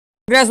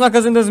Grass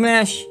Knuckles in the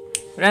Smash.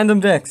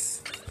 Random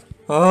decks.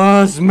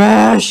 Oh,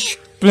 Smash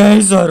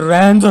plays a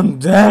random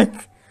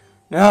deck.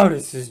 Now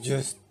this is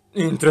just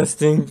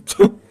interesting.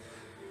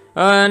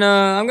 And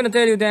I'm gonna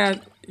tell you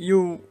that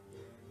you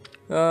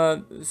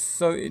so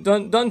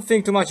don't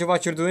think too much of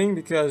what you're doing,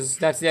 because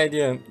that's the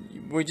idea.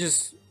 We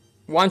just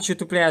want you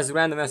to play as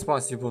random as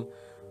possible.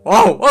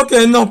 Oh,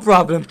 okay, no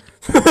problem.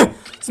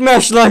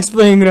 Smash likes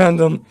playing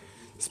random,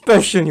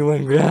 especially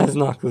when Grass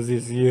Knuckles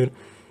is here,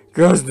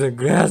 cause the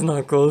Grass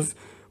Knuckles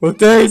will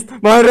taste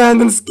my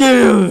random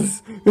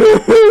skills.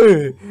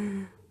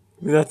 Did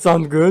that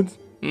sound good?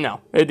 No,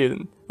 it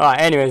didn't.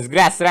 Anyways,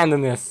 Grass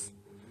Randomness.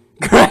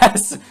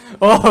 Grass!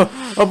 Oh,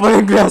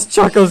 opponent Grass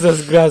chuckles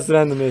as Grass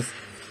Randomness.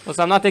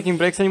 Also, I'm not taking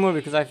breaks anymore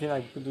because I feel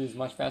like I could do this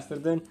much faster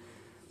then.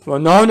 Well,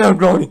 no,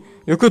 Brody.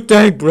 You could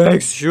take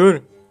breaks,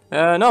 sure.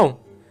 No.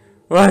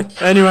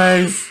 Right,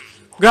 anyways.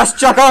 Grass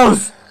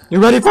chuckles!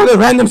 You ready for the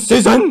random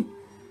season?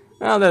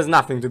 Well, there's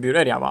nothing to be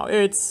ready about.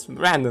 It's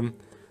random.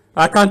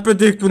 I can't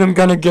predict what I'm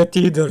gonna get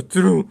either,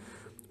 true.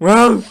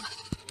 Well,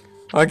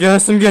 I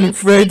guess I'm getting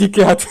Freddy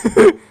Cat.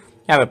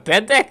 Have a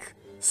pet deck?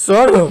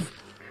 Sort of.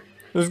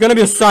 There's gonna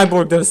be a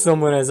cyborg there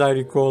somewhere, as I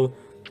recall.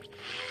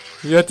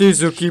 Yeti,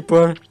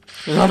 Zookeeper.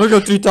 And I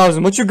got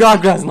 3000. What you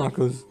got, Grass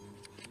Knuckles?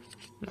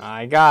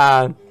 I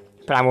got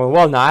Primal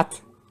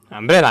Walnut,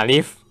 Umbrella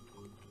Leaf,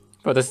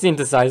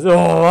 Photosynthesizer.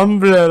 Oh,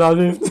 Umbrella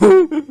Leaf.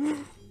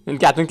 And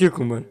Captain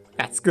Cucumber.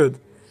 That's good.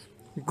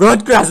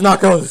 Good, Grass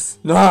Knuckles.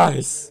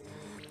 Nice.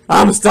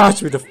 I'm gonna start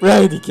you with a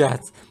Freddy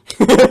Cat.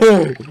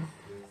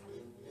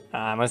 I'm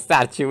gonna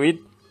start you with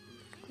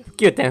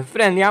cute and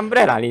friendly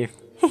Umbrella Leaf.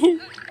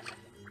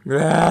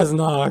 Grass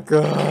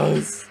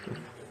Knuckles.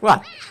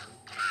 What?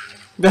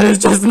 That is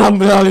just an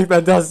Umbrella Leaf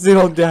that does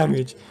 0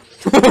 damage.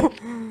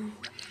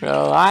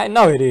 Well, I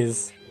know it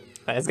is.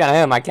 But it's gonna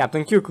hurt my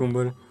Captain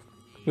Cucumber.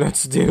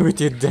 Let's deal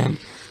with it then.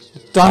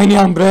 Tiny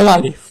Umbrella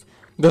Leaf.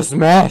 The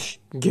Smash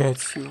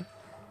gets you.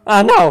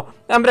 Ah no!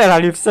 Umbrella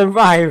Leaf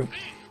survive!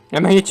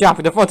 I'm gonna hit you up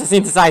with the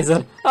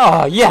Photosynthesizer.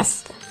 Oh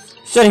yes!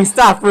 Shutting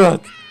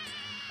Starfruit!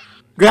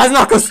 Grass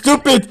Knuckles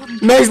stupid!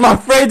 Makes my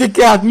Freddy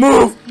Cat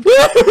move!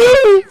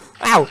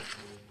 Ow!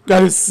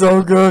 That is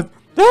so good!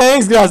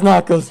 Thanks, Grass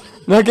Knuckles!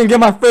 Now I can get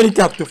my Freddy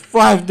Cat to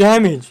 5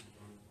 damage!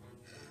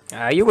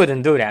 You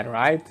wouldn't do that,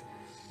 right?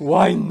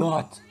 Why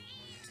not?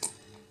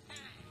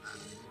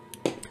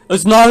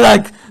 It's not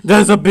like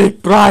there's a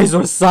big prize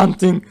or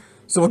something,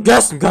 so I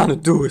guess I'm gonna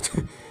do it.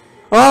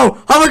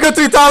 Oh! How I got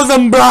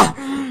 3000, bruh!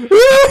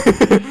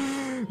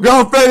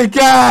 Go Freddy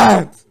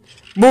Cat!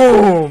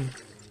 Boom!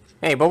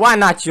 Hey, but why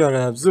not your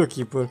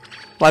Zookeeper?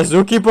 My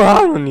Zookeeper,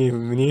 I don't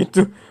even need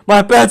to.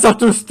 My pets are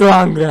too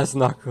strong, Grass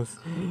Knuckles.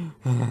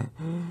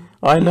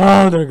 I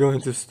know they're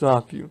going to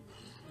stop you.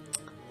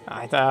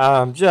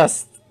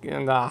 Just...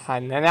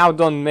 now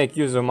don't make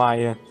use of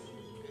my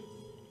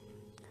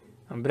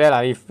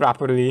Umbrella Leaf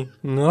properly.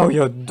 No,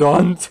 you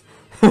don't.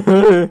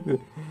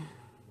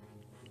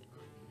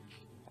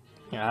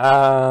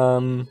 Now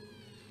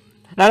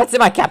let's say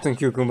my Captain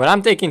Cucumber.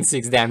 I'm taking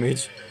 6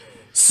 damage.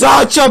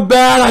 Such a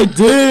bad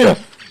idea!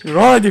 You're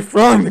already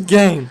throwing the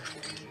game.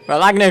 Well,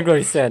 like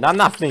Negro said, I'm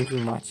not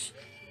thinking much.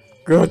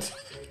 Good.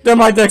 Then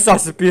my decks are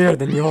superior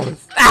than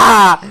yours.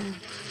 Ah!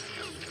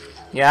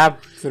 Yeah,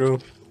 true.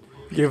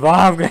 Give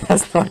up,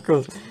 Grass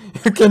Knuckles.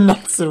 You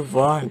cannot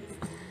survive.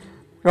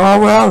 Oh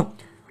well.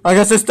 I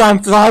guess it's time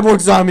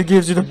Cyborg Zombie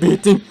gives you the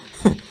beating.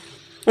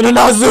 And then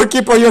now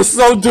Zookeeper, you're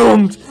so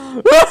doomed.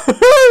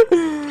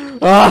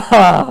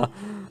 Ah!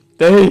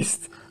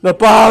 Taste the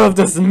power of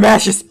the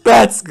Smash's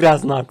pets,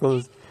 Grass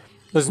Knuckles.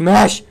 The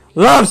Smash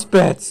loves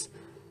pets.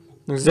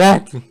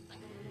 Exactly.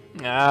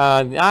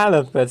 I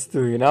love pets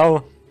too, you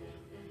know.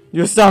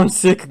 You sound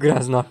sick,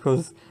 Grass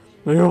Knuckles.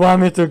 Do you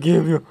want me to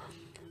give you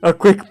a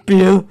quick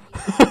pill?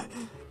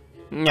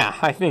 Yeah,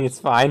 I think it's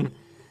fine.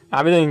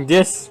 I'll be doing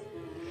this.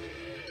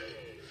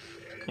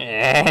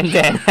 And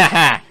then,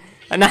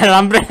 another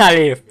Umbrella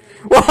Leaf.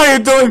 What are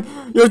you doing?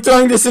 You're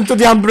throwing this into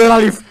the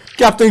Umbrella Leaf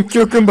Captain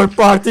Cucumber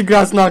party,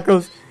 Grass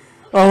Knuckles.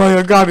 Oh, well,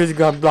 your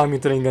garbage bomb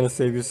meter ain't gonna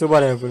save you, so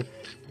whatever.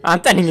 I'm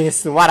telling you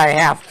this what I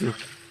have to.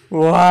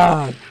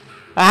 What?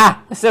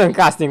 Ah, 7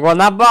 casting, well,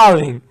 not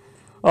bowling.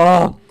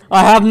 Oh,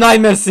 I have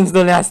nightmares since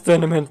the last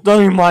tournament,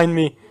 don't remind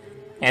me.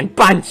 And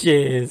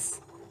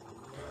punches.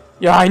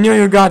 Yeah, I knew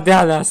you got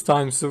that last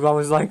time, so I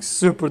was like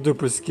super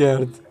duper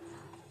scared.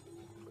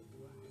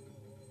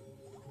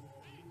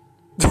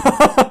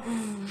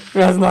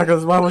 Grass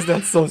Knuckles, why was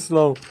that so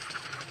slow?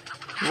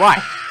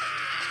 Why?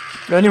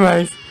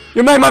 Anyways,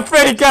 you made my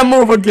Freddy Cat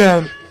move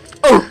again!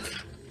 Oh!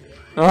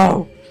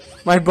 Oh,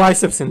 my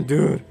biceps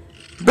endured.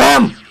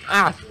 BAM!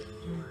 Ah!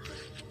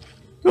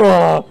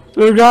 Oh,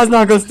 the Grass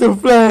Knuckles still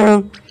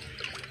flail!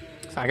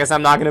 So I guess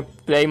I'm not gonna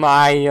play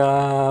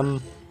my,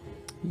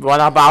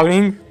 one-up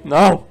outing?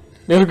 No!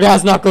 Little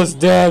Grass Knuckles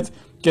dead!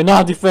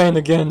 Cannot defend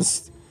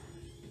against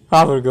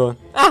Hovergoat.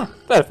 Ah!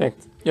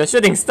 Perfect! You're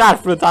shooting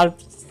Starfruit.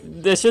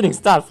 They're shooting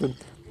Starfruit.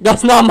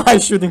 That's not my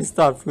shooting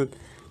Starfruit.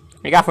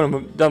 I got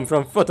them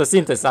from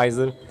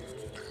Photosynthesizer.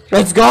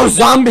 Let's go,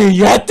 Zombie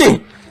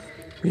Yeti!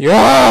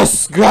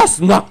 Yes! Grass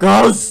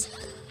Knuckles!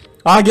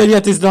 I'll get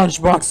Yeti's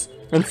lunchbox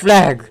and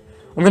flag.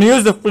 I'm gonna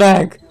use the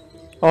flag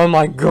on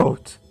my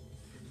goat.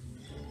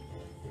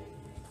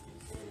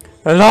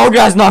 Hello,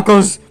 Grass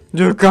Knuckles!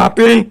 Do you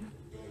copy?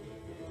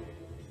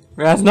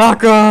 Grass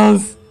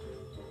Knuckles!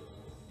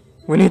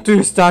 We need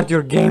to start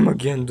your game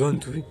again,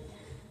 don't we?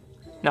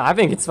 No, I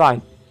think it's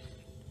fine.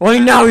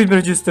 Only now you've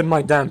registered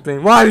my damn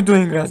plane. What are you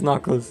doing, Grass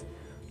Knuckles?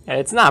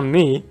 It's not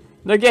me.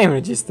 The game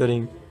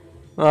registering.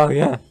 Oh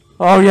yeah.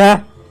 Oh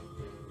yeah.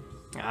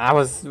 I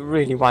was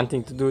really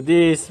wanting to do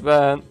this,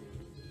 but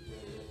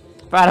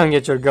if I don't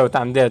get your goat,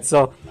 I'm dead.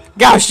 So,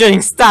 go sharing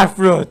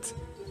Starfruit!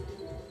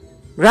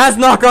 Grass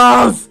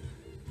Knuckles!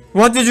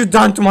 What did you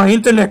done to my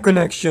internet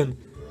connection?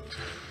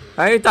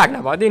 What are you talking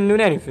about? I didn't do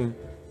anything.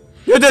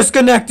 You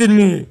disconnected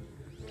me!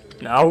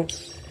 No.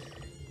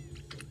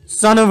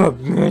 Son of a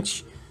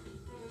bitch.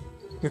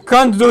 You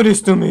can't do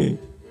this to me.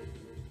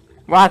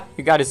 What?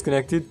 You got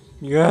disconnected?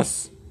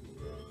 Yes.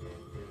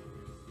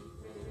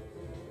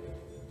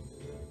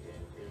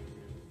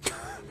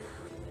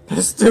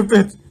 That's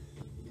stupid.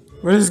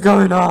 What is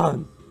going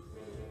on?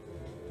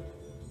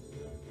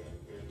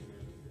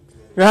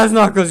 That's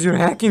not because you're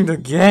hacking the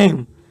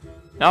game.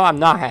 No, I'm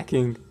not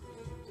hacking.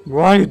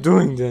 What are you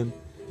doing then?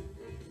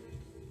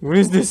 What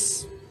is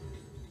this?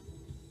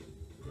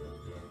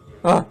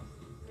 Ah,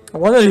 I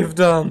wonder if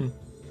the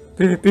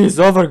PvP is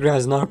over,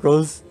 Grass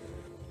Knuckles.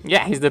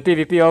 Yeah, is the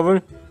PvP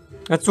over?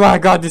 That's why I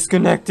got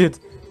disconnected.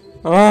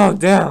 Oh,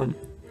 damn.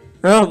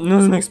 Well, I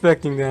wasn't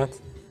expecting that.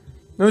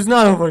 No, it's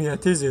not over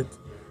yet, is it?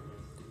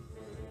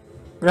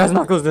 Grass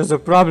Knuckles, there's a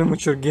problem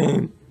with your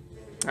game.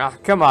 Ah,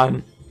 come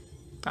on.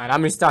 Alright,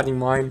 I'm restarting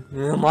mine.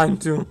 Yeah, mine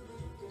too.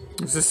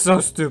 This is so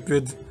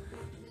stupid.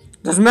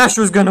 The Smash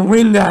was gonna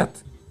win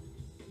that.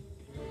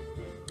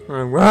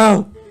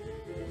 Well.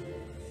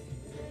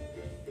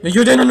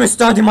 You didn't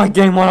restart in my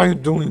game, what are you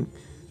doing?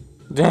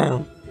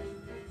 Damn.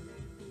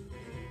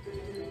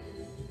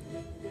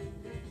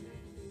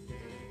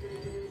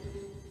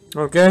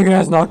 Okay,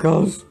 Grass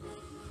Knuckles.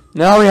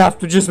 Now we have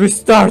to just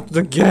restart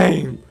the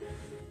game.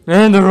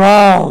 And the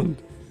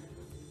round.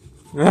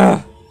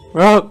 Yeah,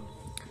 well,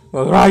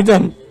 alright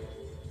then.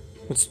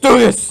 Let's do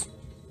this.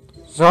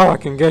 So I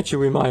can get you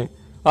with my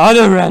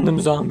other random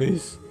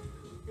zombies.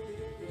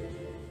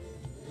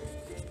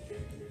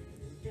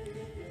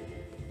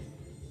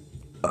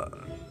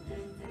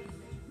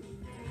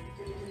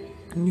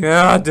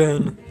 Yeah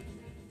then.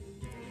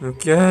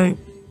 Okay.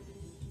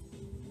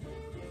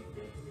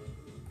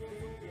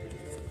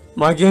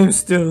 My game's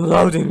still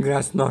loading,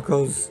 Grass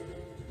Knuckles.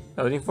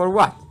 Loading for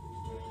what?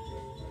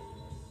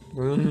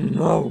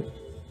 No.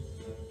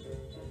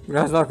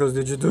 Grass Knuckles,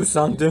 did you do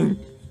something?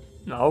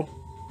 No.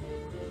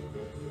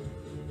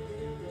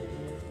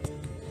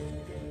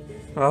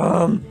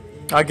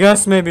 I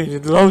guess maybe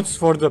it loads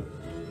for the...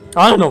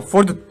 I don't know,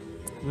 for the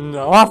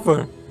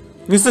offer.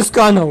 This is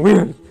kinda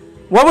weird.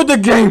 Why would the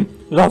game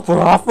load for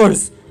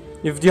offers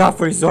if the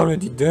offer is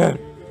already there?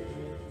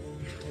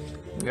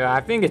 Yeah,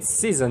 I think it's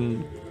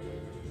season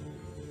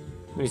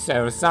reset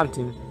or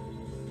something.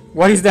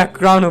 What is that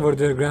crown over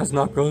there, Grass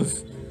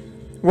Knuckles?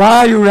 Why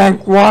are you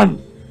rank 1?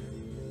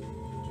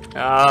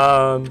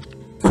 Why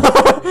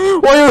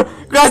you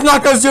Grass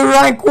Knuckles, you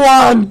rank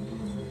 1?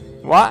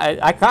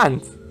 What? I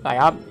can't. Like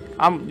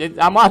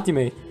I'm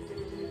ultimate.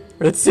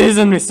 It's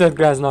season reset,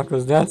 Grass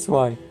Knuckles, that's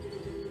why.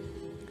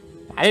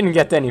 I didn't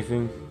get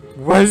anything.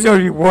 Where's your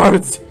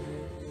rewards?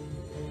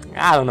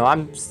 I don't know,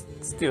 I'm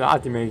still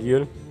ultimate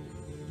here.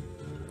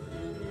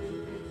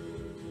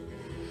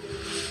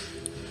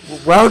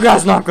 Well,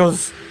 Grass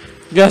Knuckles,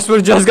 guess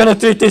we're just gonna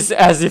treat this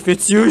as if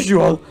it's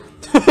usual.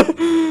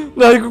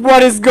 Like,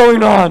 what is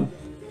going on?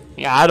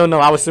 Yeah, I don't know,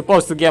 I was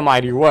supposed to get my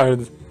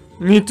reward.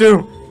 Me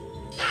too.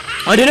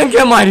 I didn't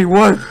get my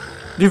reward.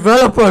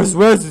 Developers,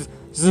 where's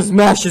the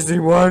Smash's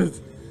reward?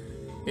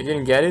 You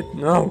didn't get it?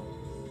 No.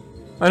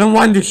 I don't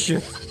want this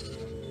shit.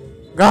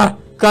 God,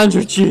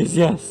 conjure cheese,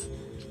 yes.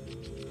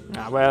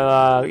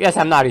 Well, yes,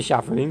 I'm not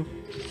reshuffling.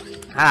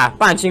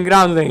 Punching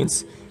ground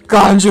lanes.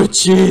 Conjure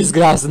cheese,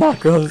 Grass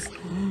Knuckles.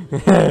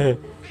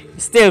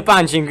 Still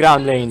punching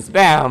ground lanes,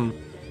 bam.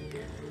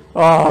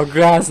 Oh,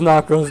 Grass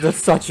Knuckles,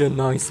 that's such a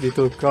nice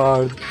little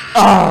card.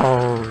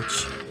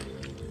 Ouch.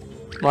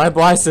 My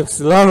biceps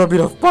love a bit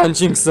of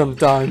punching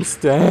sometimes,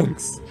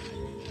 thanks.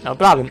 No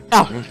problem.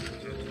 Ow.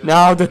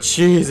 Now the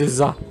cheese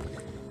is up.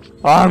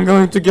 I'm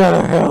going to get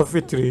a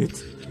healthy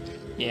treat.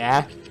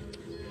 Yeah.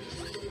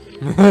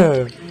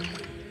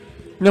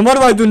 Now what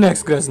do I do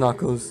next, Grass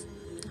Knuckles?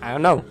 I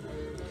don't know.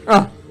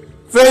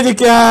 Freddy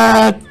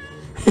Cat!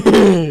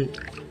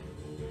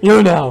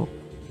 You know.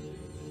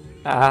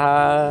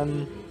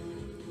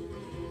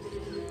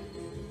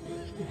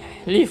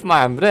 Leave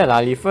my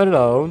umbrella, leave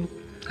alone.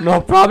 No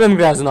problem,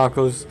 Grass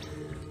Knuckles.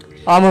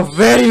 I'm a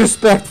very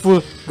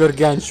respectful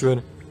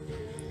gargantuan.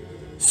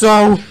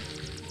 So,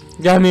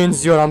 that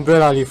means your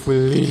umbrella leaf will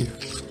leave.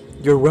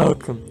 You're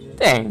welcome.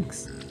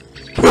 Thanks.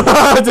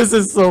 This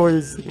is so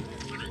easy.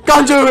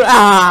 Conjure!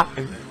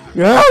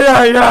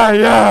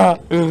 Yeah.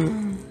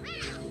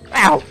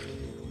 Ow!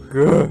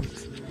 Good.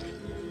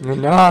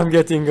 And now I'm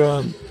getting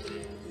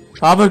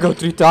I will go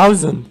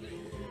 3000.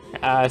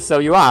 So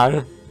you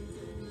are.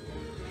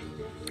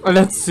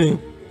 Let's see.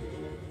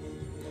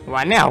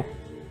 What now?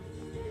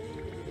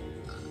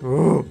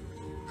 Ooh,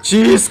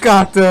 cheese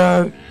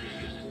cutter.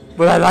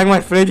 But I like my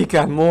Freddy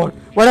Cat more.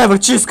 Whatever,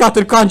 cheese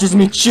cutter conjures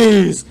me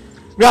cheese.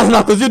 Grass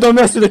Knuckles, you don't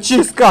mess with the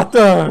cheese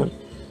cutter.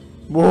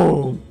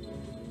 Boom.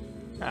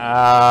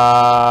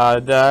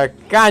 The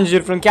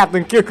conjure from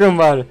Captain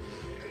Cucumber.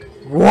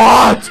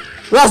 What?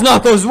 Grass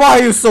Knuckles, why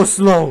are you so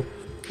slow?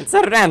 It's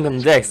a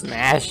random deck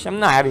smash. I'm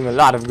not having a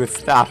lot of good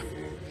stuff.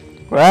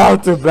 Well,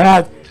 too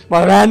bad.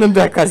 My random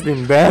deck has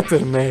been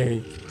better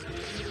made.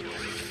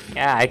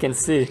 Yeah, I can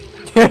see.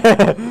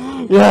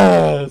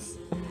 Yes.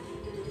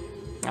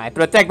 I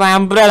protect my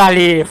umbrella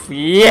leaf.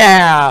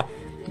 Yeah.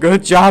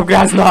 Good job,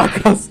 Grass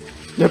Knuckles.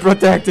 You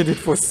protected it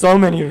for so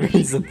many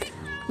reasons.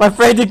 My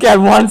Freddy Cat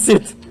wants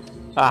it.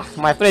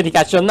 My Freddy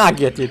Cat shall not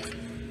get it.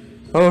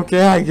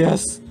 Okay, I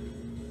guess.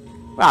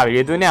 What will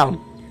you do now?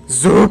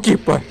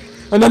 Zookeeper.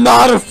 And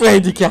another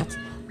Freddy Cat.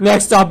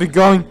 Next I'll be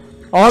going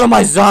all of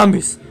my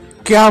zombies.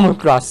 Camel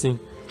Crossing.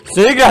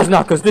 See, Grass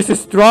Knuckles, this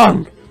is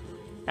strong.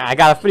 I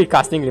got a free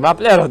casting limb up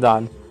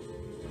Lerodon.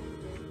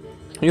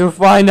 You'll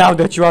find out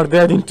that you are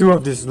dead in 2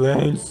 of these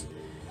lanes.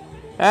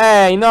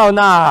 Hey, no,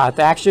 not.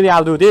 Actually,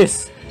 I'll do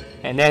this.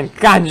 And then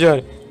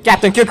conjure.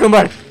 Captain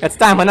Cucumber, it's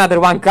time another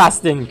 1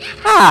 casting.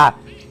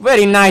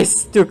 Very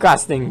nice 2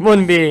 casting.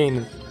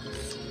 Moonbeam.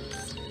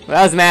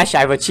 Well, Smash,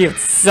 I've achieved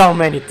so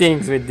many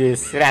things with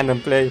this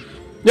random play.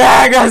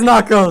 Yeah, Grass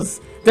Knuckles.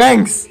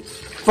 Thanks.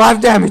 5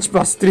 damage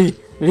plus 3.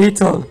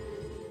 Lethal.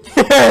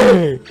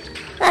 Hey.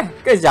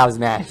 Good job,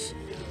 Smash.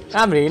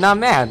 I'm really not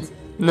mad.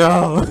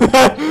 No.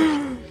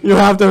 You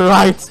have the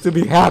right to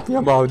be happy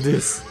about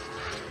this.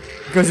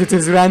 Because it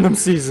is random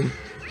season.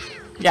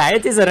 Yeah,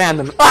 it is a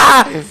random.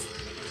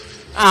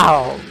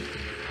 Ow!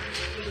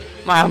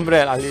 My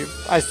umbrella leaf.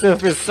 I still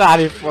feel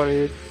sorry for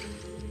it.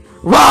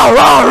 Roar,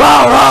 roar,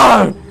 roar,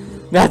 roar!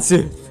 That's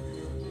it.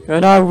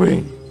 And I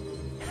win.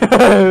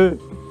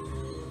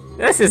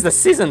 This is the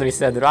season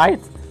reset,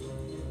 right?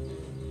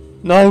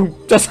 No,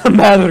 doesn't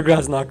matter,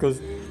 Grass Knuckles.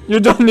 You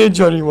don't need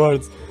your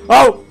rewards.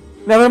 Oh!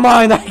 Never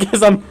mind, I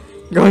guess I'm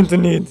going to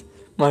need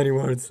my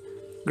rewards.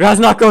 Grass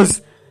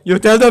Knuckles, you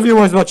tell the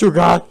viewers what you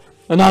got,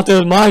 and I'll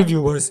tell my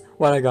viewers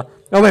what I got.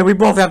 Oh wait, we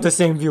both have the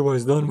same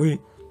viewers, don't we?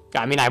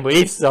 I mean, I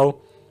believe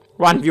so.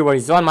 One viewer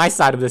is on my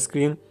side of the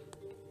screen,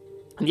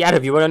 and the other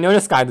viewer on the other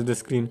side of the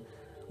screen.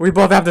 We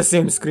both have the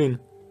same screen.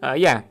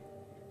 Yeah.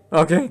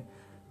 Okay.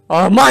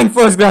 Mine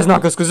first, Grass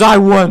Knuckles, because I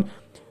won.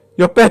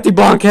 Your petty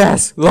bonk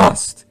ass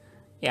lost.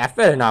 Yeah,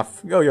 fair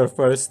enough. Go your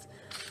first.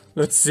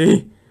 Let's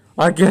see.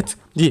 I get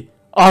the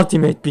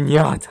ultimate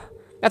piñata.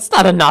 That's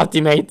not an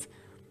ultimate.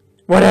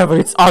 Whatever,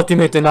 it's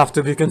ultimate enough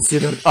to be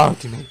considered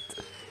ultimate.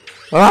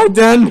 Alright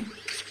then.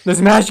 The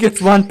Smash gets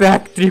 1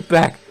 pack, 3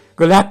 pack.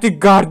 Galactic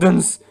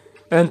Gardens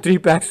and 3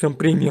 packs from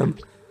Premium.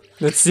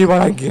 Let's see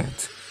what I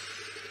get.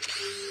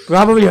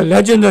 Probably a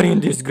legendary in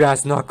this,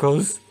 Grass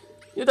Knuckles.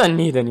 You don't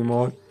need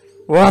anymore.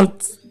 Well,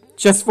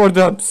 just for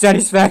the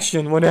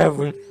satisfaction,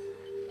 whatever.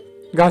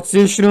 Got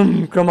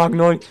Seashroom,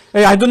 Cro-Magnon.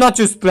 Hey, I do not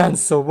choose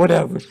plants, so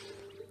whatever.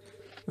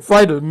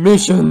 Final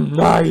mission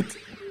night.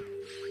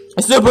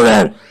 A super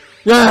rare.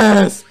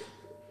 Yes.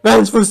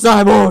 Vengeful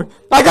Cyborg.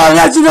 I got a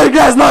legendary,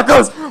 Grass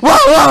Knuckles. Wow,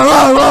 wow,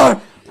 wow,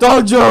 wow.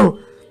 Told you.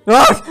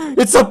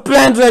 It's a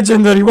plant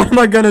legendary. What am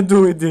I gonna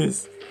do with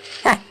this?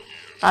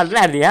 I'll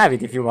gladly have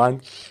it if you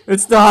want.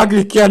 It's the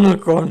ugly kernel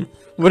corn.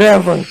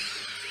 Whatever.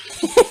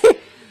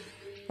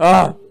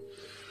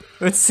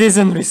 It's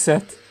season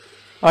reset.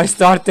 I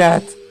start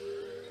at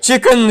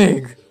Chicken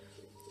League.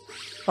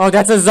 Oh,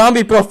 that's a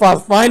zombie profile.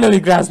 Finally,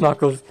 Grass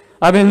Knuckles.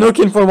 I've been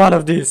looking for one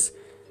of these.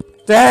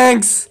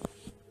 Thanks.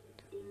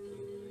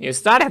 You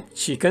start at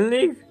Chicken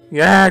League?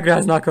 Yeah,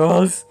 Grass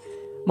Knuckles.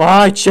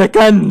 My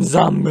chicken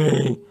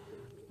zombie.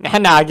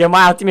 And now I get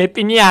my ultimate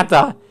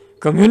piñata.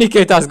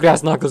 Communicate us,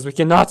 Grass Knuckles. We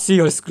cannot see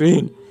your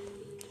screen.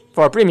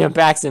 4 premium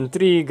packs and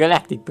 3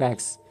 galactic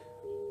packs.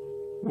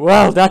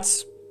 Well,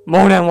 that's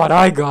more than what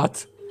I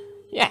got.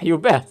 Yeah, you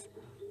bet.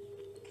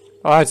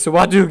 Alright, so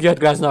what do you get,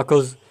 Grass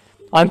Knuckles?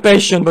 I'm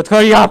patient, but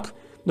hurry up!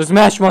 The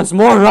Smash wants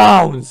more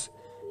rounds!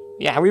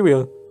 Yeah, we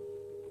will.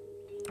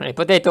 Right,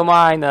 Potato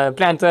Mine,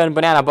 Plantain,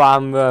 Banana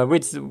Bomb,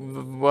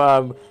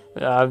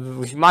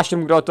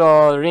 Mushroom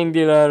Grotto, Ring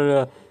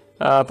Dealer,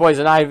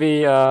 Poison Ivy,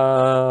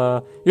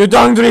 you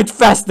don't do it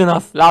fast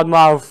enough,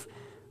 Loudmouth.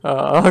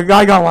 I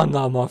got one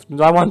Loudmouth,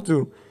 I want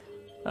 2.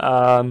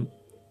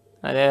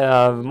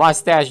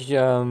 Mustache,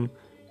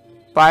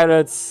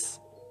 Pirates,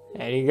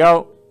 there you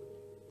go.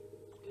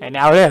 And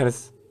now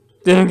there's.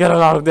 Didn't get a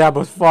lot of that,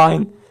 but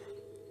fine.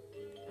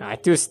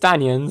 2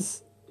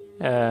 Stanions.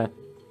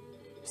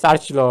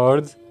 Search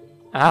Lord.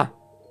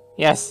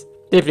 Yes.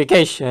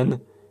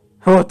 Duplication.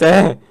 What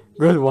the?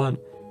 Good one.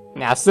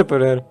 Now super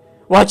rare.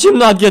 Watch him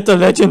not get a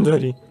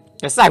legendary.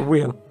 Yes, I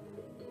will.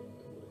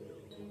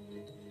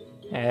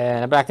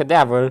 And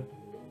Abracadabra.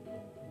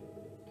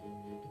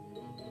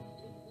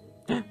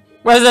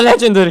 Where's the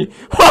legendary?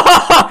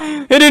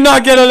 He did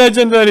not get a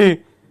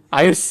legendary.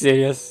 Are you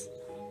serious?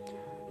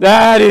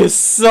 That is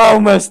so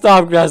messed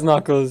up, Grass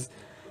Knuckles.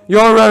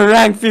 You're a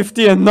rank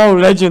 50 and no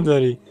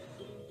legendary.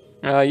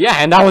 Yeah,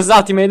 and that was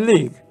Ultimate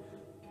League.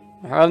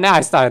 Well, now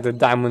I started the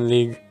Diamond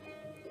League.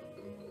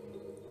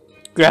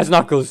 Grass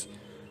Knuckles,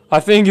 I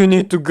think you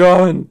need to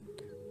go and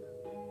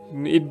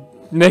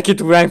make it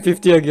to rank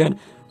 50 again.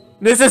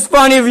 This is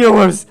funny,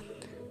 viewers.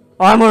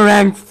 I'm a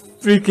rank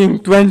freaking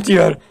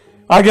 20er.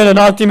 I get an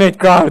ultimate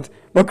card,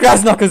 but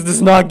Grass Knuckles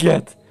does not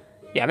get.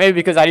 Yeah, maybe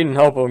because I didn't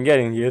hope on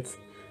getting it.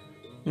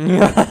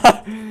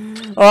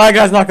 Alright,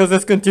 Grass Knuckles,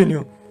 let's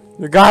continue.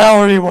 We got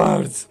our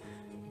rewards.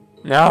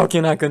 Now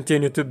can I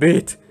continue to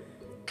beat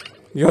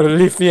your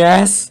leafy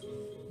ass?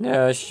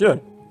 Yeah, sure.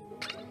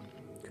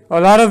 A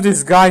lot of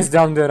these guys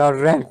down there are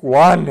rank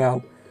 1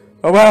 now.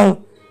 Oh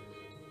well.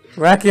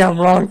 Wacky, I'm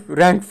wrong.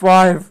 Rank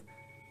 5.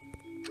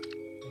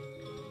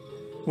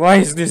 Why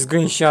is this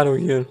green shadow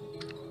here?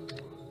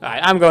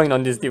 Alright, I'm going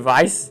on this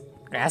device.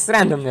 That's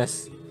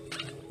randomness.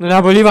 And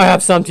I believe I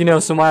have something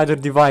else on my other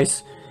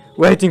device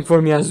waiting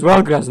for me as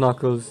well, Grass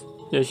Knuckles.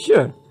 Yeah,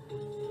 sure.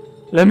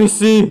 Let me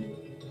see.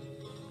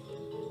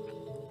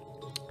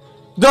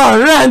 The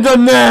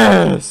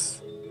randomness!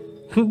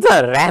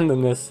 The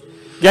randomness.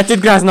 Get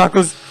it, Grass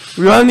Knuckles?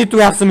 We all need to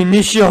have some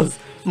initials.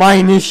 My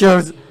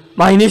initials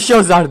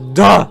are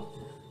the.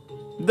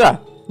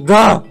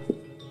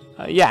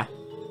 Yeah.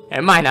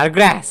 And mine are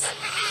grass.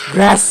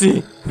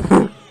 Grassy.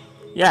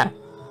 Yeah.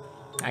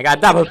 I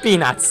got double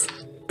peanuts.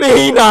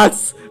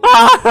 Peanuts!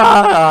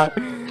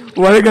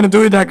 What are you gonna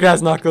do with that,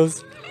 Grass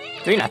Knuckles?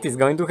 Peanut is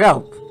going to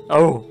help.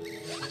 Oh.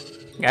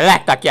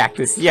 Galacta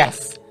Cactus,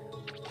 yes.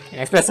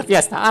 Espresso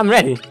Fiesta, I'm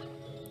ready.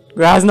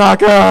 Grass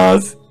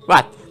Knuckles!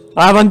 What?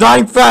 I have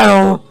Undying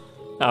Pharaoh!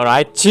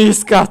 Alright,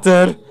 Cheese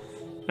Cutter.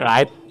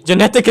 Right.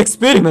 Genetic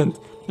Experiment.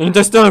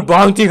 Interstellar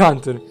Bounty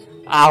Hunter.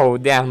 Oh,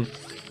 damn.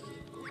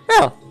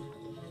 Well,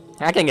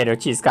 I can get your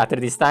Cheese Cutter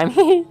this time.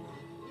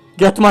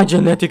 Get my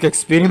Genetic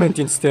Experiment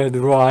instead,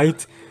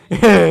 right?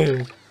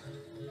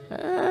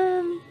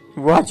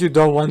 What, you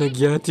don't wanna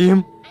get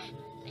him?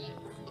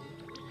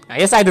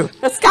 Yes, I do.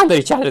 Let's counter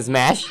each other's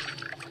mash.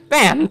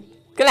 Bam!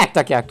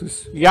 Galacta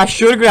Cactus. Yeah,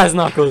 sure, Grass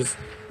Knuckles.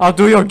 I'll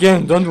do your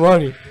game, don't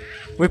worry.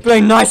 We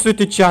play nice with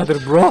each other,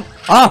 bro.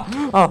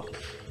 Oh.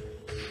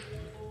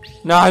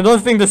 No, I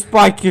don't think the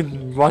spike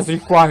was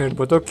required,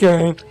 but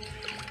okay.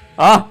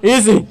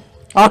 Easy.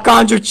 I'll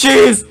conjure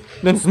cheese,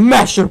 then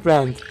smash your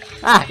plant.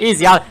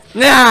 Easy.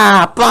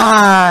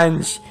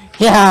 Punch.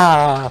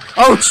 Yeah.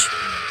 Ouch.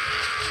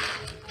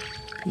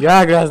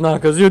 Yeah, Grass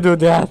Knuckles, you do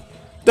that.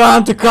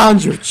 Time to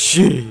conjure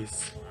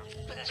cheese.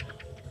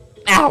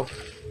 Ow.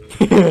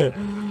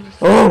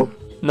 Oh,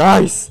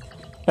 nice.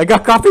 I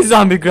got Coffee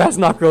Zombie, Grass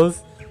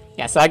Knuckles.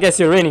 Yeah, so I guess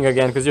you're winning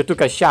again because you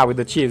took a shot with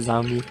the Chief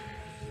Zombie.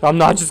 I'm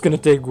not just gonna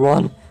take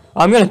one.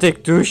 I'm gonna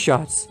take 2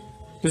 shots.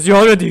 Because you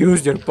already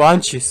used your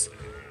punches.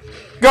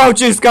 Go,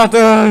 Cheese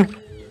Cutter!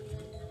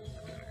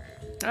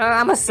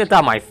 I'm gonna set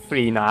up my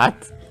free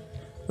nut.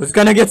 It's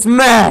gonna get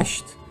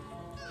smashed.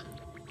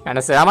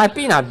 Gonna set up my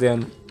peanut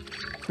then.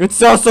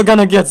 It's also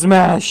gonna get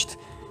smashed.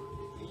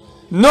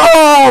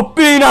 No!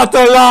 Peanut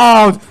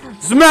allowed!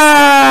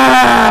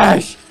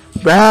 Smash!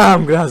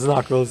 Bam! Grass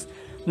Knuckles.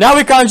 Now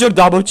we conjure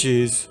double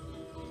cheese.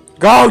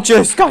 Go,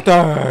 Cheese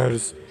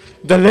Cutters!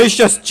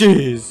 Delicious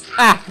cheese!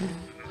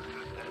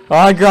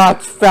 I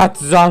got Fat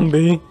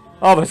Zombie.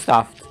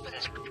 Overstuffed.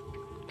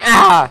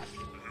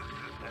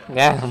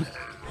 Damn.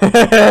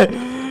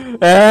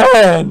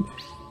 And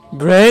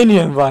Brainy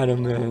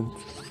Environment.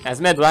 That's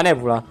Medulla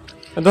Nebula.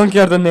 I don't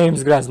care the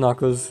names, Grass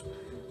Knuckles.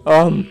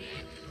 Well,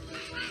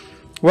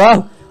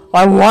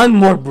 I want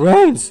more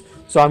brains,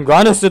 so I'm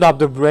gonna set up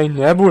the Brain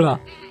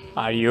Nebula.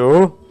 Are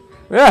you?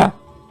 Yeah.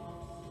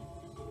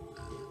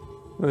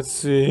 Let's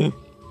see.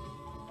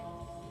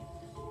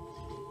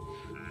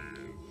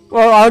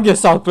 Well, I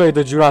guess I'll play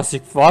the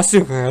Jurassic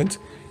Fossil Head.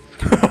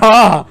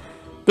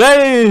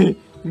 Play!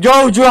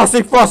 Go,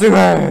 Jurassic Fossil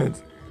Head!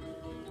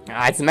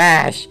 Alright,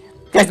 smash!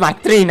 Here's my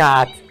tree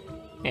nut!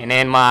 And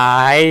then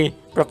my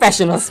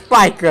professional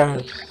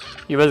spiker!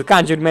 You will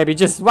conjure maybe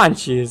just 1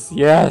 cheese,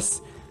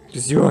 yes!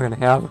 Because you're gonna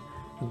have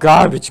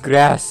garbage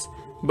grass.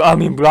 I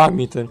mean block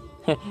meter.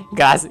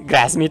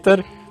 grass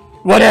meter?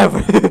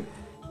 Whatever!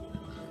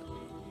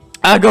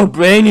 I'll go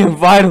Brainy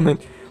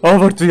Environment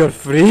over to your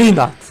free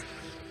nut!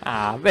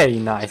 Very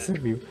nice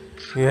of you.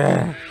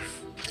 Yeah.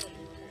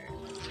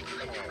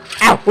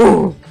 Ow!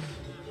 Ooh.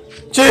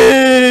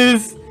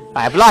 Cheese!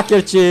 I block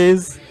your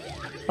cheese!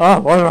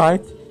 Oh,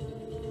 alright.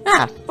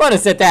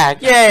 Bonus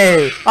attack!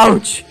 Yay!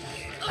 Ouch!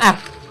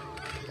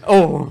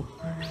 Oh.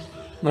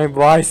 My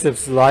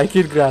biceps like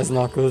it, Grass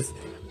Knuckles.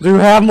 Do you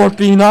have more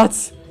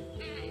peanuts?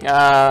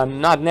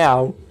 Not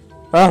now.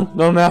 Well,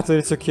 no matter,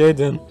 it's okay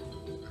then.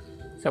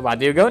 So what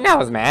do you go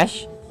now,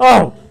 Smash?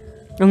 Oh!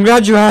 I'm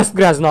glad you asked,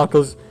 Grass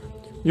Knuckles.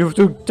 You have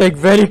to take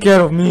very care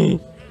of me.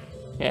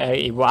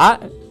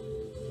 What?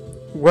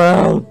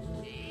 Well,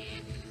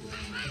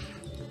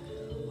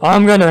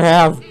 I'm gonna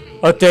have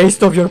a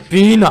taste of your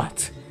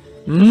peanut.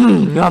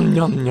 Yum,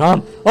 yum,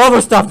 yum.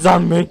 Overstuffed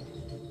zombie.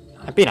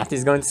 My peanut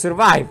is going to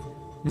survive.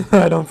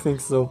 I don't think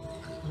so.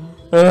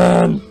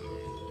 And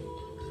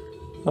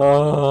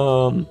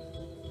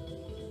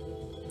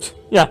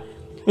yeah,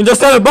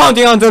 Interstellar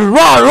Bounty Hunter,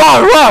 roar,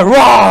 roar, roar,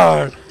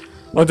 roar!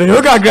 Until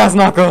you got Grass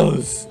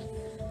Knuckles.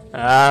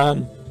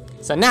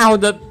 So now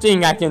the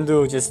thing I can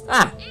do just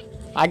I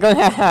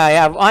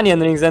have onion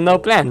rings and no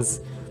plans.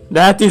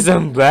 That is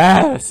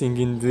embarrassing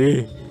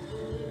indeed.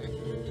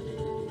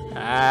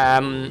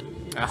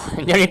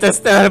 Your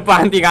Interstellar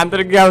Bounty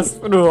Hunter goes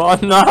through. Oh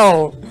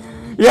no!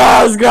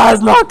 Yes,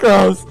 Grass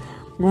Knuckles.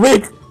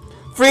 Weak.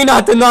 3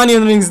 nut and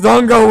onion rings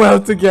don't go well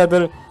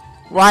together.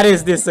 What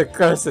is this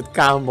accursed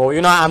combo?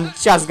 You know, I'm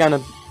just gonna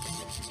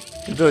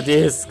do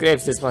this,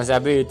 Scrape's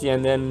responsibility,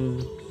 and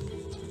then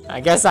I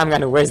guess I'm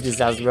gonna waste this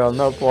as well.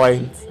 No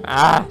point.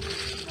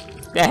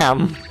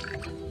 Damn.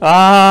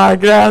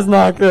 Grass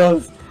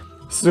Knuckles.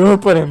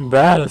 Super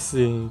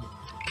embarrassing.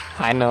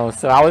 I know,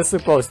 so I was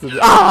supposed to do.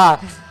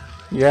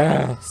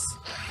 Yes.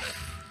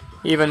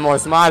 Even more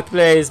smart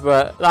plays,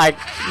 but like,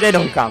 they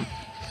don't come.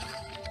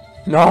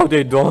 No,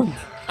 they don't.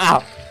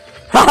 Ow.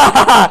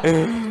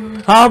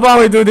 How about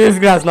we do this,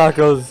 Grass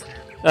Knuckles?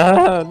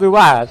 Do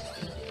what?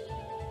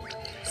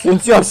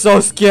 Since you're so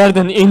scared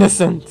and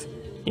innocent.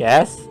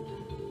 Yes?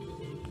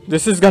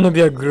 This is gonna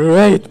be a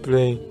great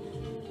play.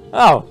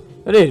 Oh,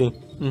 really?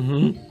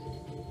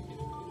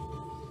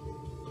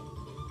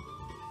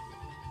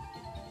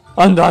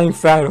 Undying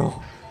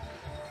Pharaoh.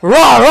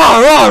 Roar,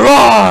 roar, roar,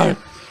 roar!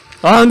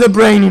 On the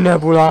Brainy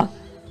Nebula.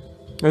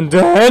 And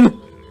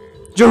then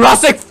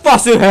Jurassic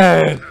Fossil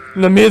Head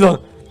in the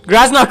middle.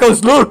 Grass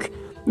Knuckles, look!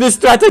 This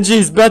strategy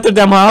is better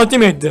than my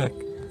ultimate deck.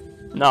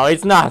 No,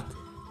 it's not.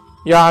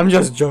 Yeah, I'm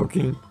just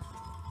joking.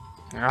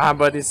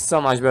 But it's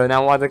so much better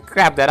than what the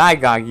crap that I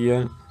got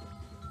here.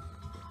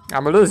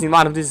 I'm losing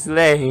one of these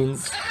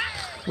lanes.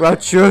 Well,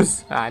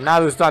 choose. Now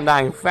lose to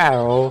Undying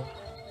Pharaoh.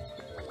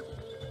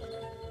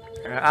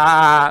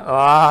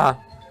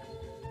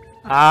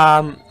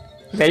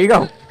 There you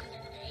go.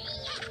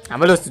 I'm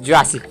gonna lose to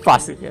Jurassic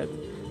Fossil Head.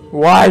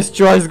 Wise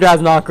choice,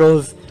 Grass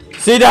Knuckles.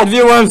 See that,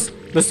 viewers?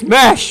 The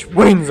smash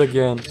wins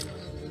again.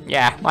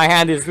 Yeah, my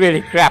hand is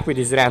really crap with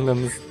these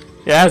randoms.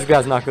 Yes,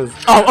 Grass Knuckles.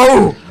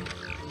 Oh!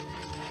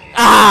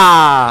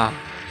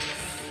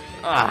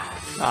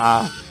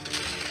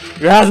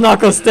 Grass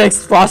Knuckles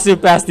takes Fossil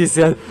past his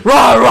head.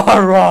 Roar,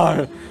 roar,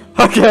 roar!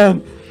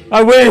 Again!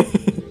 I win!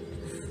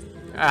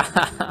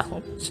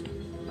 Ouch.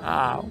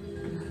 Ow.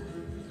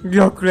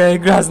 You're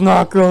great, Grass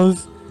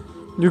Knuckles.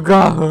 You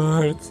got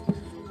hurt.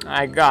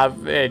 I got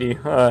very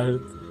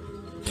hurt.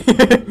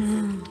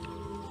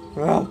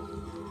 Well,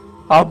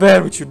 I'll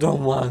bear what you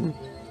don't want.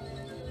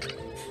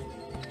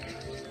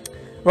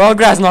 Well,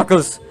 Grass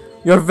Knuckles,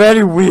 you're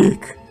very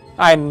weak.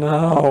 I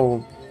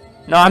know.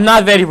 No, I'm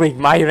not very weak.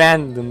 My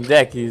random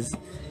deck is.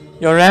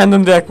 Your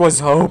random deck was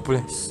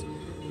hopeless.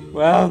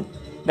 Well,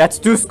 that's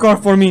 2 score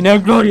for me. Now,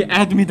 Glory,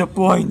 add me the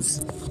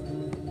points.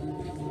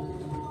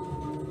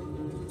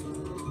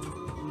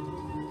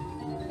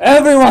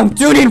 Everyone,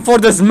 tune in for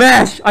the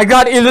smash! I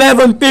got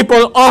 11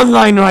 people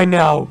online right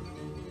now.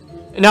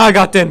 Now I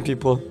got 10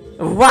 people.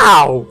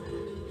 Wow!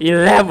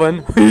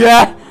 11?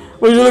 Yeah!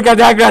 When you look at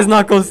that, Grass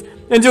Knuckles,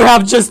 and you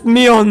have just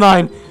me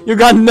online. You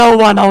got no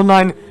one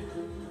online.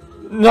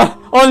 No,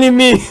 only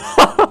me.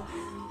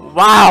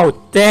 Wow,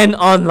 10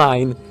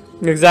 online.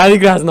 Exactly,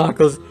 Grass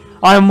Knuckles.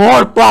 I'm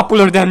more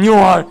popular than you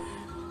are.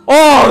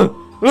 Oh!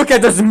 Look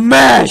at the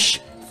smash!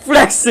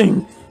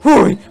 Flexing!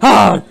 Hui!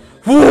 Ha!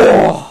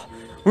 Whoa!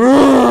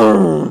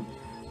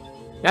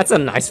 That's a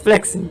nice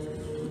flexing.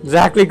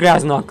 Exactly,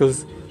 Grass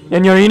Knuckles.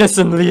 And your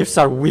innocent leaves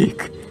are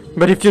weak.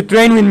 But if you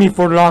train with me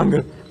for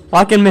longer,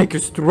 I can make you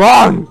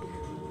strong.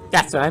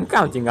 That's what I'm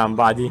counting on,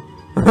 buddy.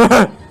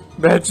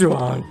 Bet you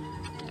are.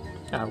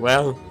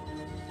 Well,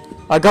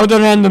 I got the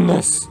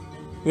randomness.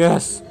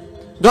 Yes.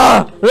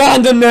 The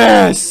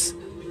randomness!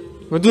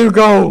 Where do you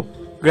go,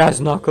 Grass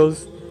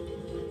Knuckles?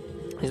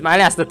 It's my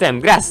last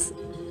attempt. Grass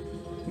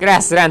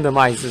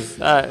randomizes.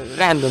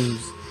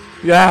 Randoms.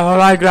 Yeah,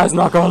 alright, Grass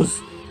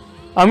Knuckles.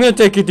 I'm gonna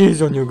take it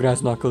easy on you,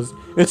 Grass Knuckles.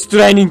 It's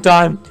training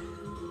time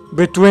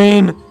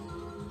between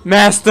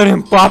Master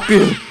and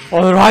Puppy.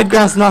 Alright,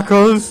 Grass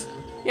Knuckles?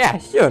 Yeah,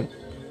 sure.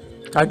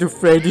 I do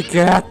Freddy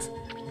Cat.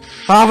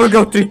 I will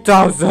go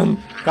 3000.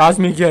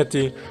 Cosmic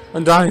Yeti.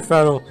 Undying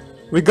Pharaoh.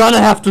 We're gonna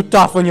have to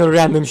toughen your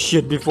random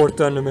shit before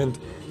tournament.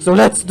 So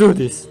let's do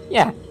this.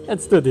 Yeah,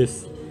 let's do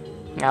this.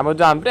 I will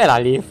do Umbrella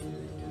Leaf.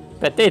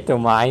 Potato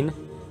Mine.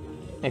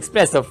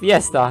 Espresso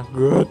Fiesta.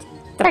 Good.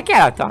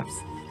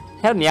 Triceratops.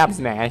 Help me up,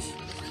 Smash.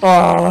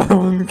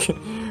 Oh, okay.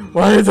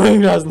 Why are you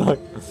doing that,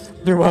 Knuckles?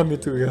 You want me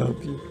to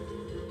help you?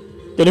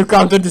 Can you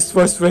counter this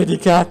first Freddy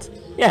Cat?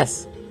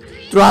 Yes.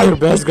 Try your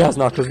best, Grass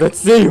Knuckles. Let's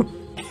see you.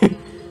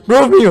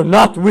 Prove me you're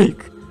not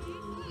weak.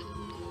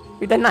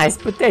 With a nice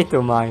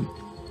potato mine.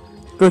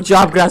 Good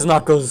job, Grass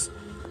Knuckles.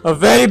 A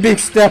very big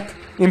step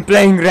in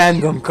playing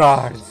random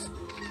cards.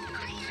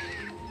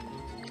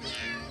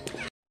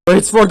 But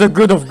it's for the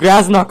good of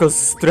Grass Knuckles'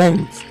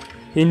 strength.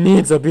 He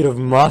needs a bit of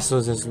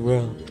muscles as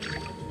well.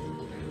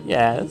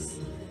 Yes.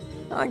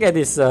 I'll get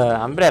this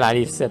umbrella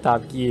leaf set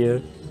up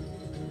here.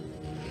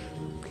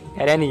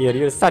 Get in here,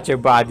 you're such a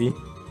body.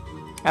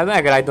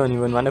 I don't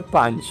even wanna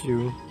punch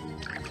you.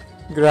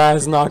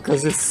 Grass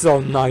Knuckles, it's so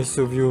nice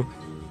of you.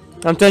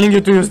 I'm telling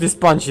you to use these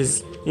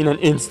punches in an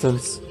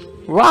instance.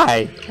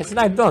 Why? It's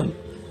not done.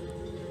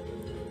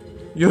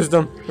 Use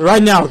them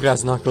right now,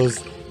 Grass Knuckles.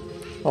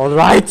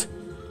 Alright?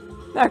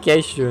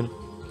 Okay, sure.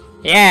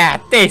 Yeah,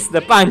 taste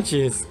the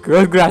punches.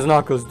 Good, Grass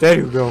Knuckles, there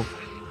you go.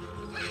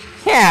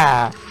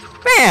 Yeah,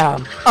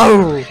 bam!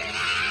 Oh!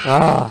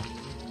 Ah,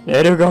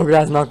 there you go,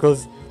 Grass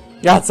Knuckles.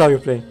 That's how you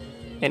play.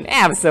 And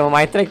have some of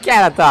my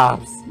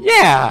Triceratops.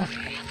 Yeah!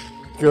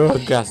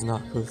 Good, Grass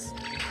Knuckles.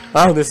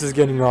 Oh, this is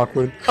getting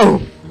awkward.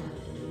 Oh!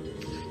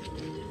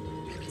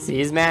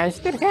 See, Smash,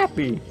 they're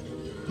happy.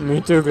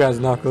 Me too, Grass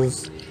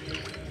Knuckles.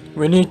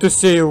 We need to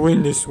see you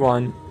win this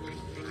one.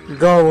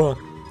 Go,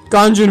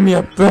 conjure me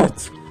a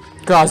pet,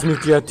 Cosmic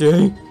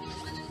Yeti.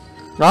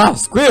 Ah,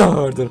 squirrel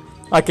herder.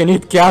 I can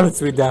eat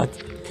carrots with that.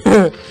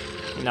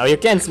 No, you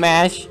can't,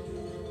 Smash.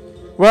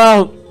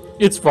 Well,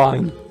 it's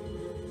fine.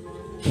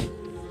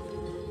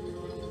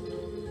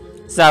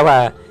 So,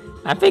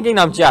 I'm thinking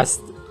of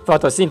just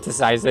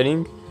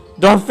photosynthesizing.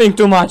 Don't think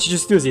too much,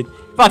 just use it.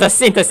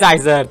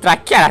 Photosynthesizer,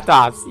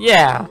 Triceratops,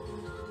 yeah.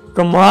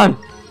 Come on.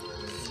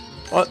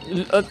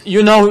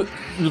 You know,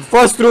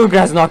 first rule,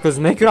 Grass Knuckles,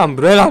 make your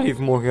umbrella leaf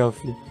more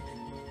healthy.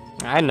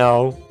 I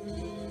know.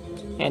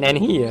 And then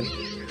here,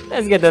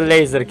 let's get the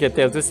laser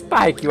kettle to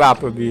spike you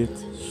up a bit.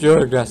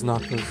 Sure, Grass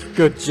Knuckles,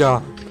 good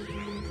job.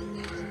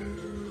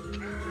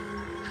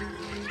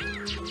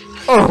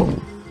 Oh!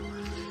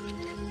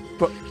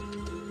 But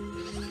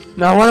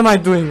now what am I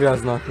doing,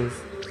 Grass Knuckles?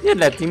 You're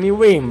letting me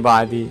win,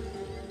 buddy.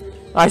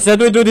 I said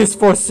we do this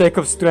for sake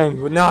of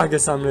strength, but now I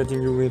guess I'm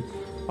letting you win.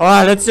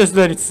 Alright, let's just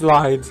let it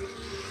slide.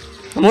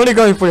 I'm only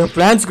going for your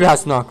plants,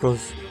 Grass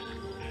Knuckles.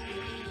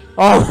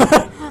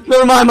 Oh,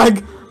 never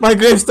mind, my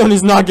gravestone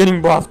is not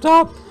getting buffed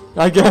up.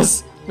 I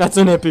guess that's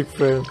an epic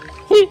fail.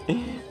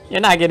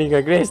 You're not getting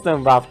a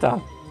gravestone buffed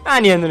up.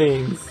 Onion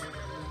rings.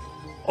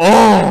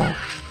 Oh!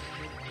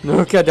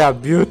 Look at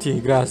that beauty,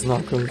 Grass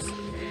Knuckles.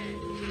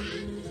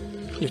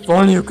 If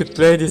only you could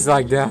play this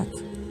like that,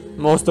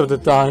 most of the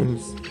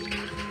times,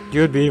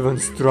 you'd be even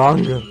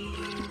stronger.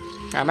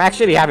 I'm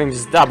actually having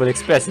this double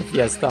expressive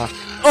fiesta.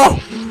 Oh!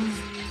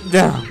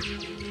 Damn.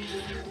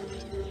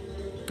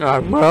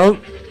 Well.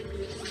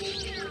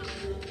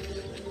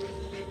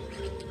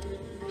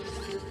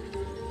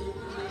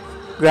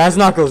 Grass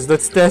Knuckles,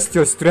 let's test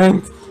your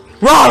strength.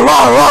 Roar,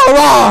 roar, roar,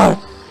 roar!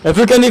 If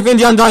you can defend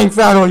the Undying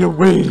Pharaoh, you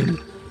win.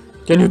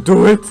 Can you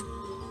do it?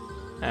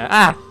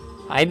 I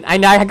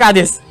got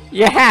this.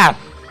 Yeah!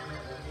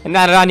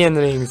 Another onion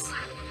rings.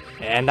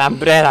 And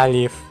umbrella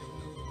leaf.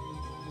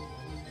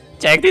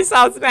 Check this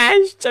out,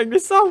 Smash! Check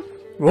this out!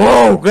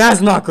 Whoa,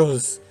 Grass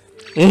Knuckles!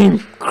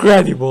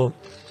 Incredible!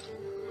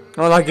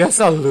 Well, I guess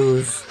I'll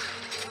lose.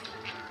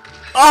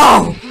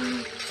 Oh!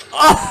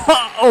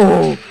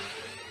 Oh!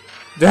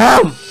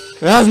 Damn!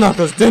 Grass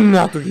Knuckles didn't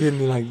have to hit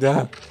me like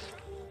that.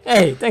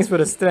 Hey, thanks for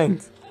the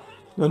strength.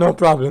 No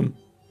problem.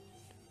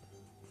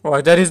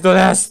 Alright, that is the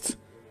last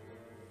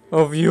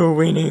of you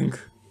winning.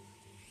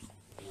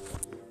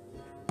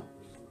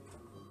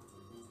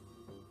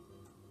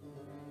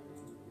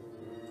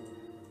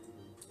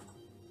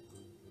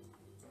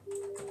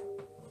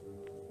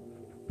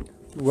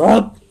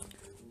 Well,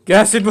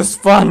 guess it was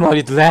fun while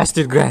it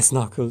lasted, Grass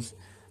Knuckles.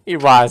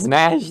 It was,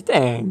 Smash,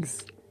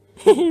 thanks.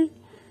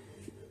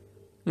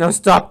 Now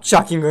stop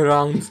chucking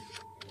around.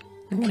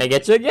 I'm gonna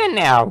get you again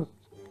now.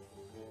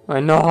 I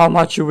know how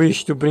much you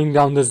wish to bring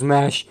down the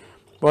Smash,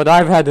 but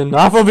I've had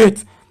enough of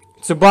it.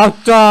 It's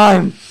about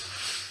time.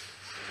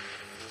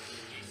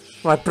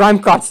 My Prime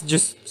Cuts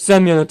just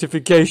sent me a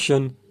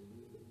notification.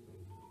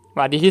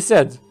 What did he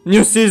said?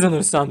 New season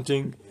or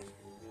something.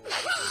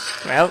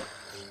 Well.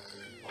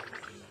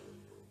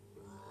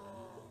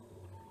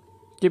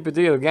 Keep it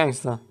real,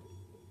 gangsta.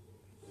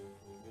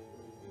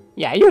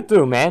 Yeah, you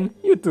too, man.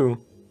 You too.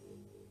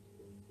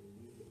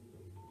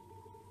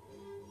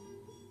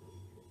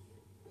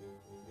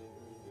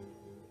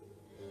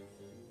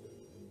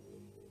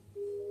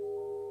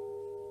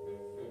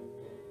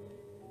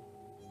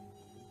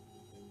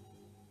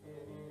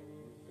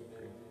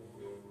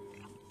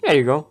 There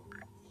you go.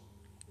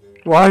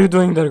 What are you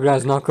doing there,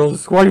 Grass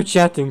Knuckles? Who are you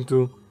chatting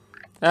to?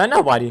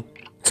 Nobody.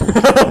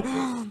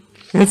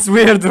 It's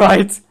weird,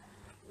 right?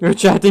 You're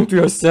chatting to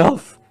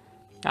yourself.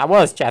 I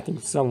was chatting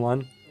to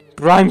someone.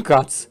 Prime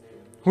Cuts.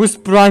 Who's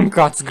Prime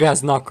Cuts,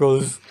 Grass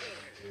Knuckles?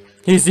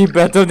 Is he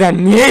better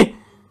than me?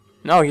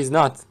 No, he's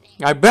not.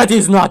 I bet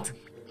he's not.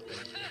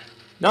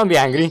 Don't be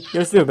angry.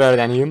 You're still better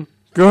than him.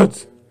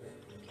 Good.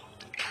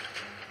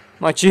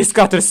 My cheese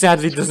cutter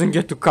sadly doesn't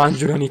get to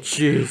conjure any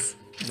cheese.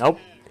 Nope.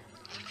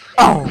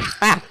 Oh!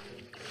 Ah!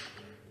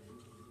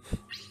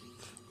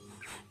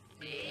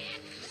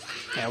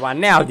 Yeah, what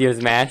now, dear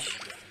Smash?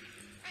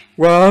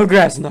 Well,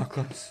 Grass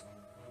Knuckles.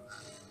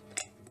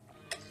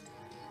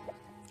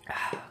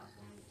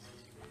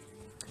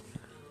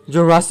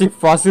 Jurassic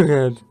Fossil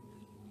Head.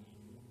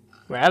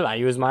 Well, I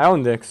use my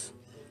own decks.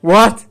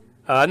 What?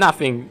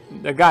 Nothing.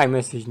 The guy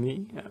messaged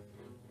me.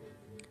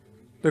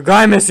 The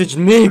guy messaged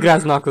me,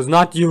 Grass Knuckles,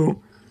 not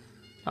you.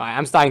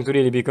 I'm starting to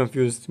really be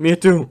confused. Me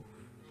too.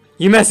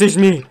 He messaged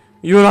me.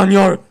 You're on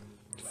your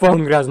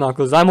phone, Grass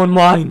Knuckles. I'm on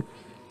mine.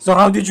 So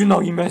how did you know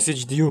he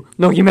messaged you?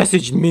 No, he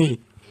messaged me.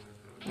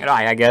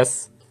 Right, I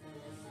guess.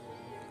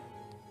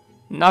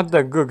 Not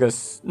the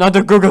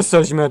Google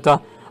search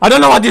meta. I don't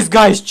know what this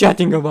guy is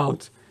chatting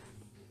about.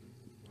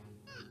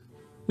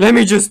 Let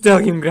me just tell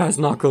him, Grass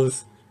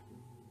Knuckles.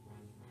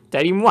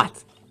 Tell him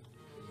what?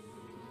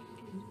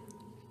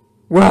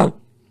 Well,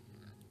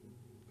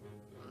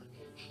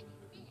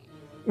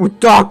 we're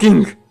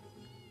talking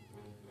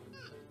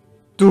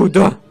to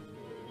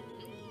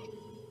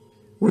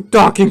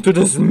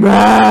the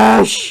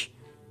Smash.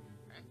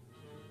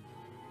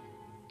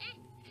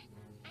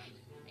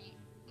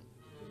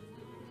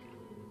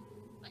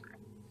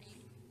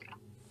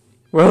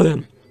 Well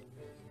then.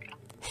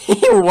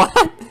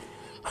 What?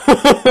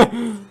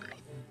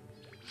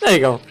 There you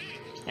go.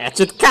 That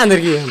should counter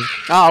him.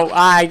 Oh,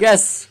 I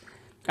guess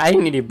I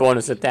need a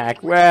bonus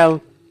attack.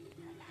 Well,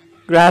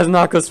 Grass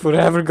Knuckles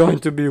forever going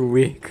to be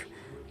weak.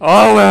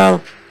 Oh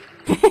well.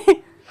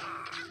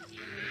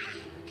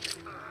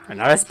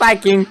 Another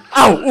spiking.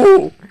 Oh,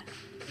 ooh.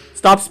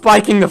 Stop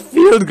spiking the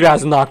field,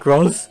 Grass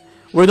Knuckles.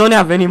 We don't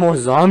have any more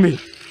zombie.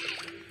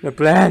 The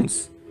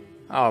plants.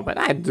 Oh, but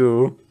I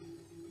do.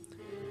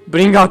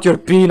 Bring out your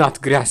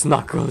peanut, Grass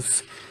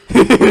Knuckles.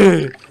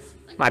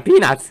 My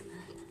peanut.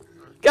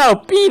 Go,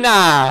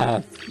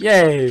 peanut!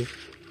 Yay!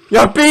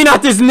 Your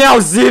peanut is now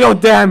 0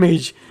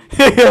 damage.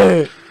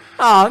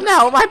 Oh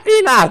no, my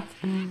peanut!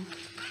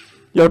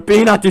 Your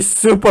peanut is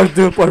super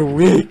duper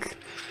weak.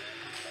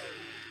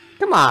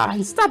 Come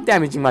on, stop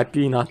damaging my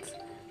peanut.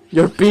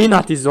 Your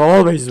peanut is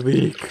always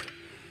weak.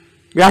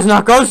 Grass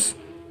Knuckles?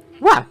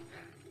 What?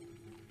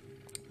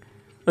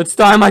 It's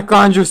time I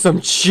conjure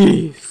some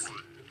cheese.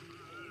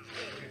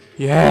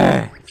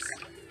 Yes.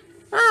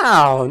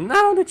 Oh,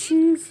 now the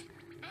cheese.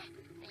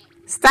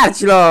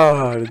 Starch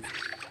Lord.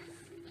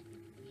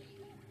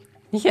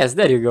 Yes,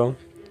 there you go.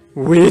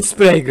 Weed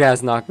spray,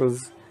 Grass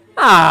Knuckles.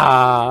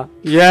 Ah,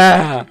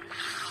 yeah.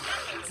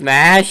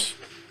 Smash.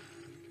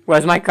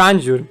 Where's my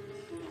conjure?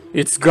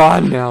 It's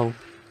gone now.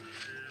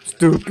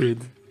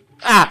 Stupid.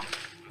 Ah.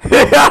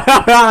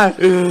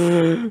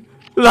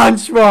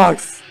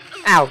 Lunchbox.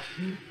 Ow.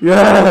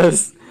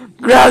 Yes.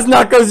 Grass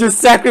Knuckles, you're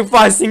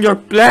sacrificing your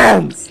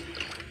plans.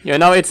 You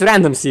know, it's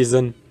random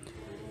season.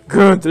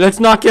 Good, let's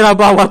not care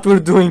about what we're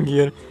doing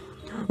here.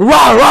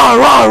 Roar, roar,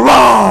 roar,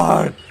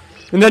 roar!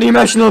 And then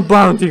Dimensional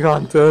Bounty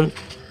Hunter.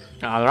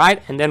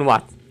 Alright, and then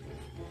what?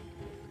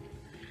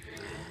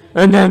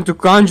 And then to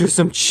conjure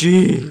some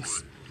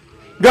cheese.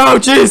 Go,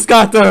 cheese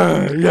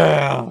cutter!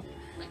 Yeah!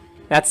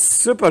 That's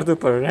super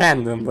duper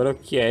random, but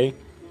okay.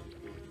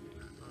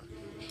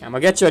 I'm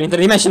gonna get you an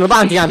interdimensional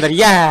bounty hunter,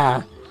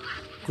 yeah!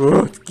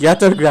 Good,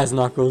 get her, Grass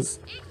Knuckles.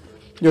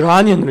 Your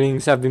onion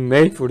rings have been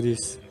made for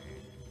this.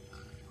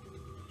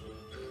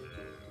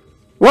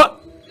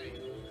 What?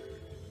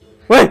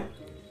 Wait!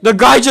 The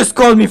guy just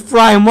called me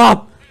fry him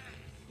up!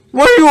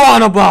 What are you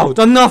on about?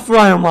 I'm not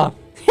frying him up!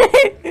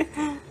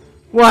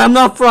 Why, I'm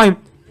not frying...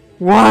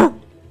 What?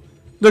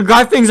 The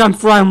guy thinks I'm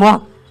frying him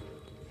up.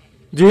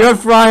 Dear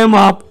fry him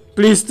up,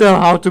 please tell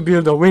how to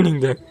build a winning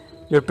deck.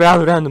 Your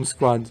pal random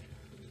squad.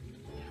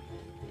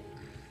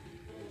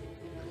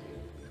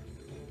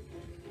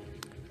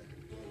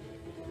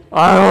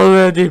 I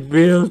already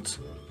built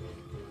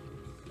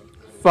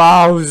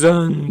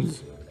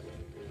thousands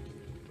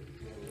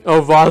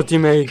of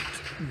ultimate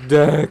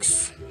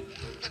decks.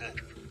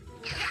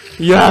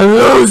 You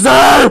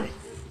loser!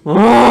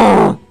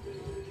 Oh.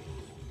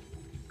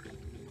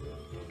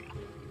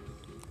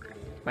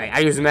 Wait,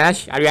 are you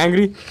Smash? Are you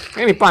angry?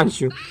 Let me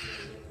punch you.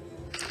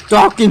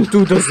 Talking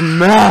to the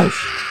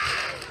Smash!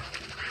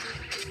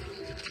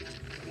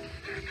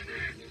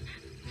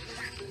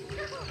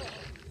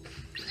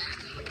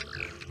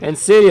 And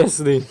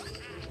seriously,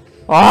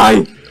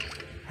 I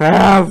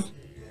have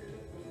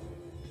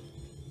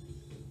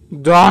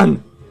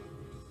done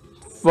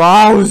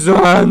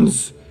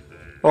thousands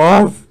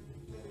of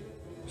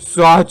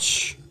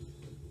such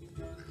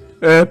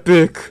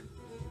epic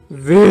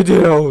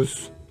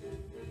videos.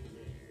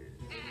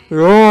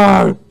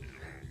 You're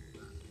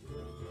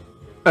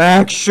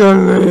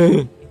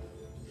actually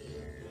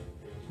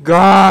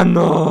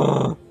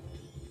gonna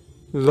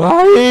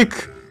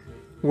like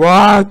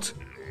what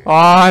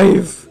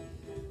I've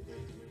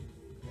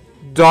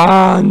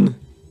done.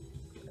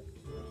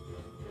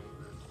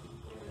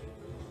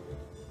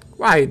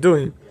 What are you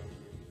doing?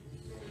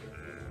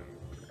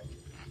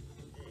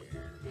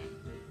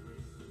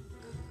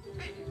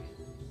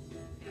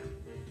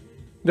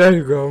 There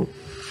you go.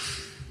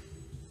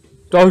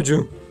 Told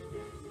you.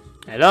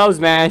 Hello,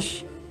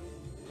 Smash.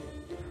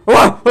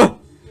 Oh!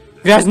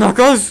 Grass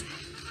Knuckles?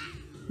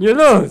 You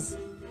lose.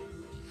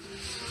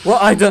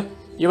 What are the...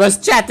 You was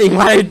chatting,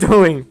 what are you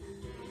doing?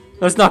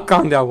 Let's not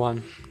count that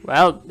one.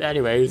 Well,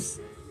 anyways.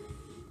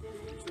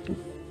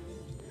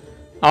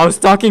 I was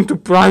talking to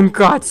Prime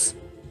Cuts.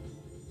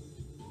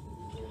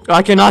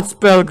 I cannot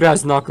spell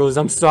Grass Knuckles,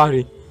 I'm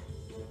sorry.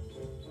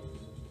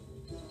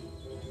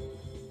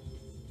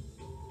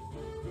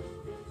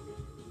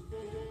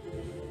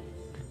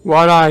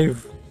 what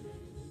I've...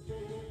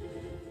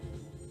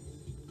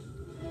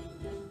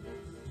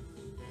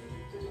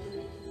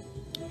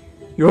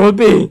 You'll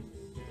be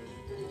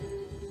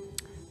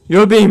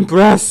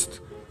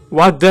impressed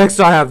what decks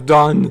I have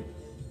done.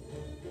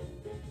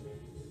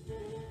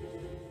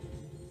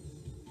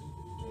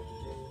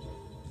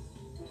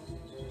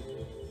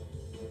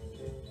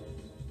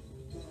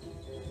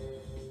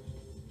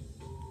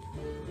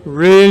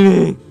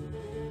 Really,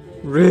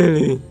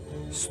 really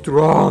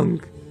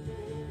strong.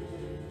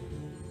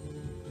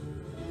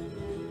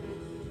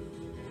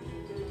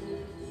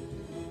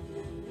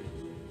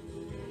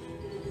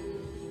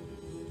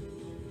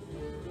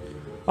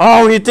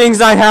 Oh, he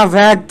thinks I have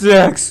hacked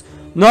decks.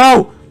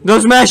 No, the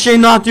Smash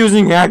ain't not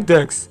using hacked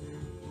decks.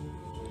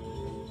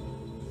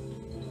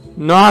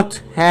 Not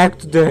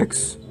hacked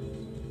decks.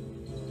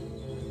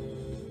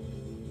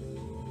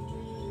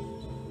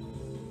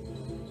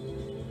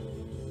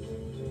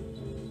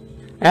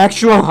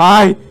 Actual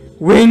high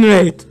win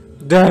rate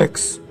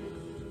decks.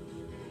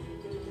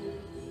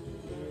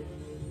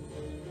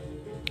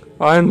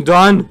 I'm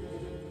done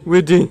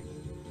with the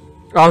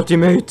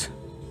Ultimate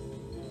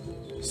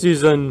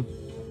Season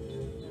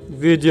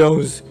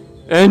videos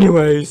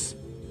anyways.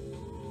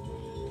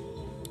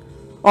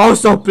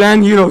 Also,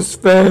 Plan Heroes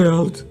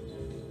failed.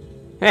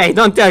 Hey,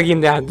 don't tell him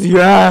that.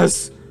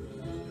 Yes.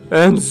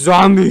 And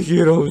Zombie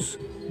Heroes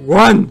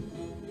won.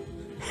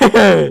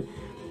 Hey,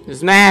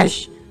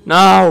 Smash.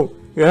 No.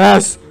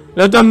 Yes.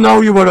 Let them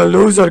know you were a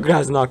loser,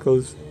 Grass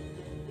Knuckles.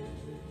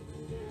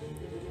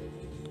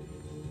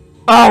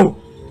 Oh.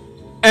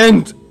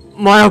 And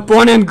my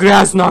opponent,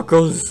 Grass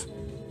Knuckles.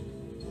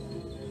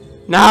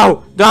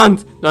 No,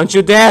 don't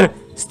you dare,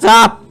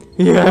 stop,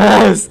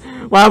 yes,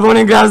 my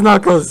opponent Grass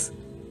Knuckles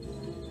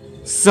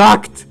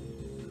sucked,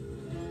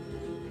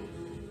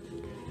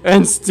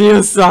 and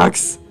still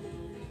sucks,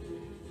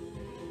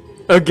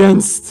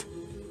 against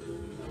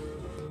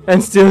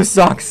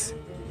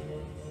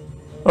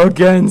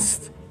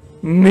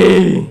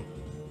me,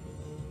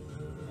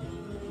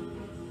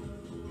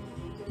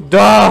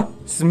 the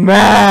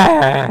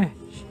Smash.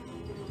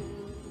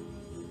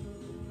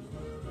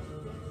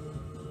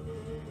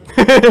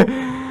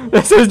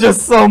 This is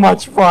just so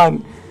much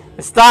fun.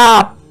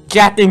 Stop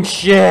chatting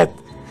shit.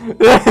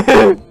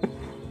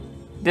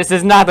 This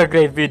is not a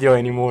great video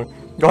anymore.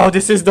 Oh,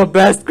 this is the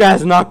best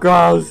Grass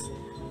Knuckles.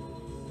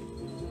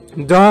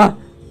 The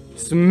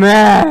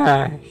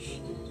Smash.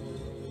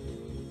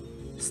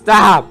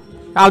 Stop.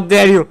 How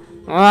dare you.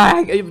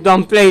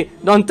 Don't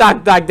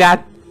talk like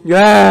that.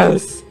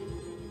 Yes.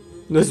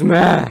 The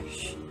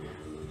Smash.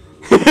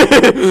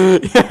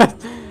 Yes.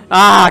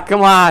 Ah,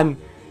 come on.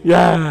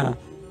 Yeah.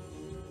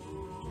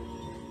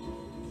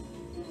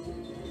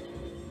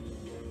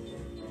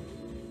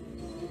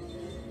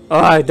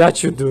 Alright, that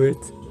should do it.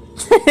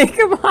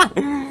 Come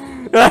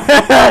on!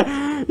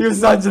 You're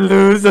such a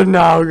loser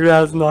now,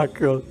 Grass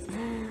Knuckles.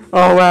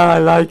 Oh well, I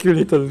like you,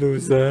 little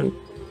loser.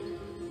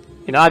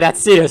 You know,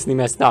 that's seriously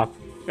messed up.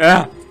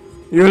 Yeah,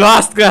 you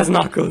lost, Grass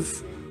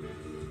Knuckles.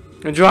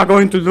 And you are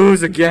going to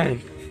lose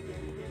again.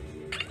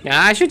 Yeah,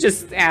 I should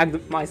just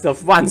add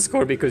myself 1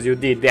 score because you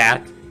did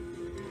that.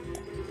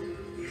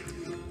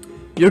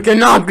 You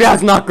cannot,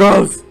 Grass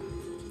Knuckles!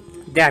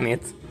 Damn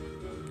it.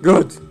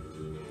 Good.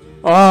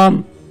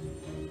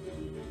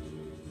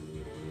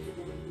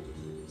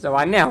 So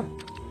what now?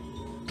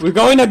 We're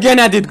going again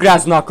at it,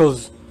 Grass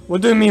Knuckles.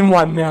 What do you mean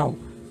what now?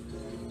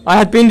 I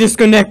had been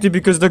disconnected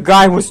because the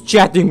guy was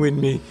chatting with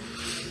me.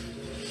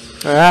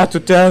 I had to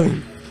tell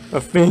him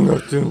a thing or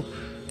two.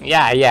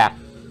 Yeah.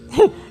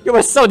 You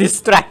were so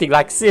distracting,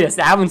 like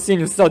seriously, I haven't seen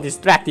you so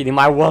distracted in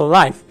my whole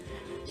life.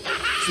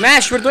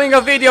 Smash, we're doing a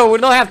video, we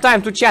don't have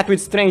time to chat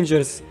with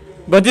strangers.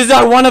 But these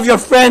are one of your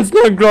friends,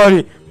 Lord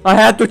Glory. I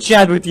had to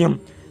chat with him.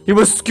 He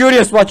was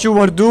curious what you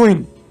were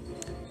doing.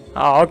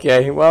 Oh,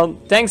 okay. Well,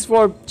 thanks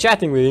for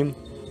chatting with him.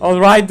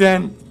 Alright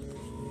then.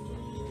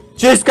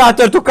 Cheese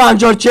cutter to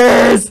conjure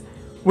cheese!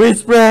 Wind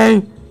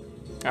spray!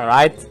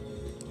 Alright.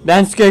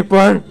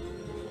 Landscaper.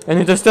 And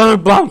interstellar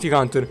bounty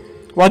hunter.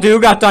 What do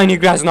you got, tiny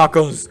Grass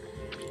Knuckles?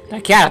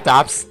 The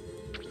Caratops.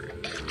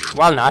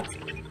 Walnut.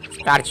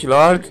 Starchy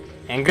Lord.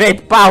 And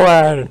great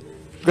power!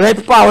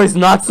 Great power is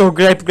not so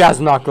great,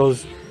 Grass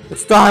Knuckles.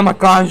 It's time I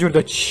conjure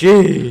the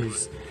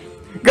cheese.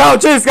 Go,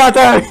 cheese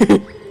cutter!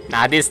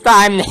 Now this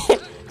time,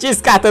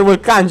 cheese cutter will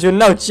conjure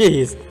no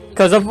cheese,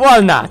 because of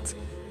Walnut.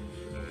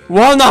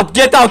 Walnut,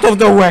 get out of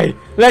the way!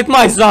 Let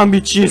my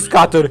zombie cheese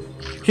cutter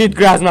hit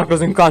Grass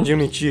Knuckles and conjure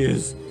me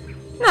cheese.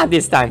 Not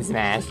this time,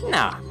 Smash,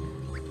 no.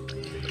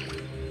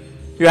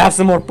 You have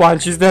some more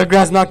punches there,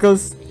 Grass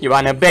Knuckles? You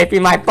wanna baby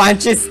my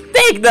punches?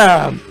 Take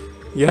them!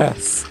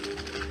 Yes.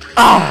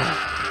 Ah!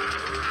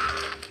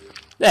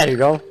 There you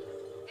go.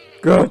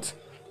 Good.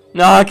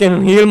 Now I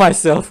can heal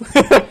myself.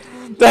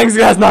 Thanks,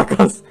 Grass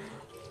Knuckles.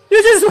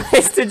 You just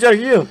wasted your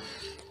heal.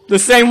 The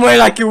same way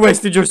like you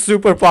wasted your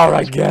superpower,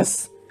 I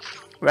guess.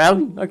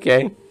 Well,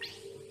 okay.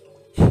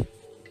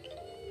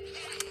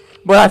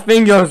 But I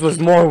think yours was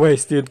more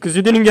wasted, because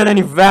you didn't get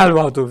any value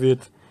out of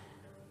it.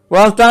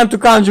 Well, time to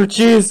conjure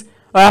cheese.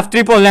 I have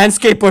triple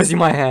landscapers in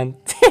my hand.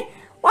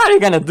 What are you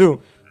gonna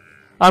do?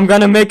 I'm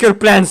gonna make your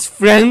plants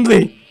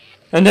friendly.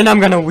 And then I'm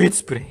gonna weed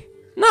spray.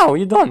 No,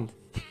 you don't.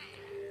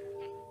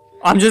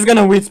 I'm just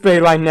gonna weed spray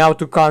right now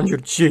to conjure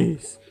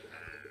cheese.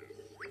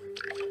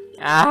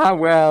 Ah,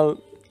 well.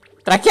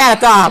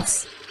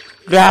 Triceratops!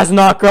 Grass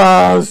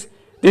knuckles!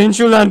 Didn't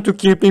you learn to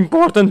keep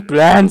important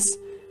plants?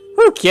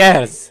 Who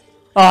cares?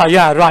 Oh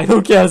yeah, right,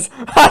 who cares?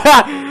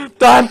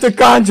 Time to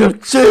conjure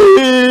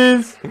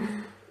cheese!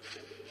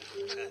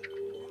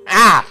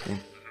 Ah!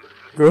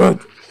 Good.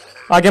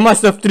 I get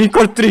myself trick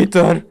or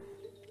treater.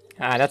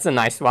 Ah, that's a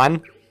nice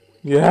one.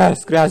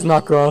 Yes, grass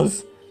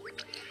knuckles.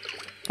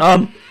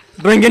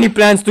 Bring any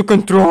plants to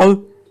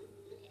control?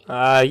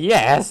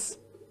 Yes.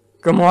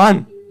 Come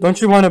on, don't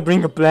you want to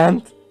bring a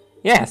plant?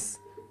 Yes.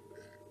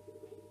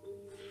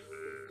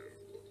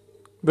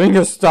 Bring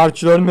a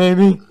starcher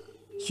maybe?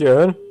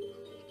 Sure.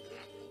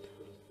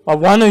 I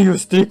wanna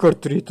use trick or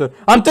treater.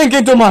 I'm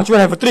thinking too much,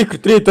 whatever, trick or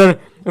treater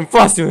and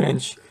fossil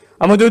wrench.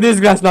 I'm gonna do this,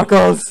 grass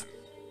knuckles.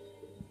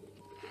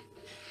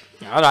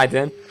 Alright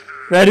then.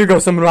 There you go,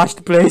 some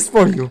rushed plays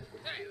for you.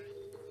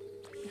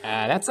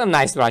 That's a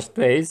nice rushed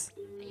plays.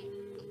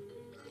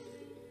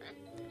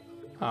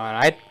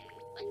 Alright.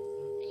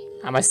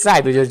 I'm a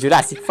side with your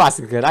Jurassic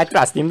fossil girl. I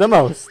trust him the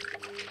most.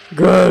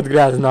 Good,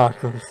 grass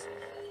knuckles.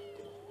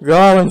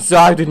 Go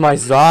inside with my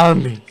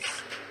zombies.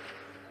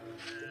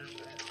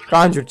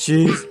 Conjure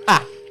cheese.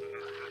 Ah!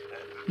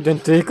 Then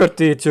trick or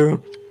treat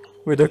you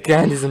with the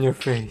candies on your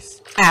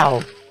face.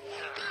 Ow!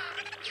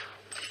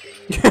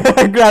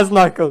 Grass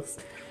knuckles.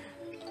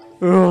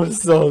 Oh,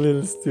 so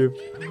little stupid.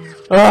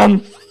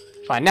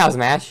 Fine, now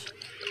smash.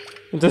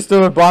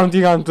 Interstellar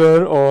bounty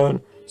hunter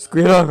or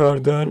squirrel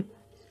herder.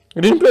 I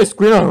didn't play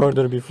squirrel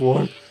herder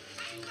before,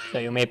 so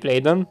you may play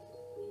them.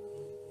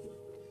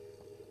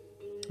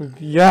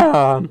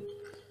 Yeah.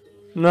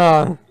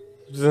 No.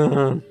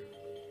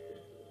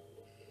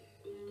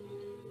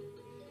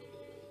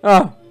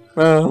 Oh,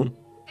 well.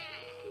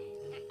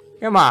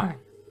 Come on.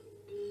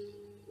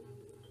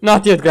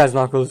 Not yet, grass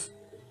knuckles.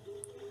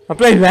 I'm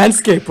playing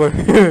landscaper.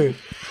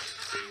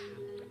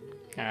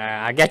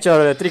 I get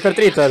your trick or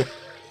treater.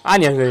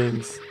 Onion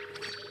rings.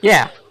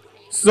 Yeah.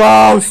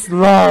 So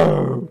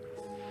slow.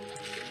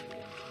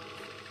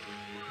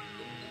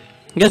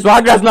 Guess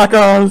what, grass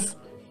knuckles?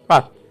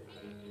 What?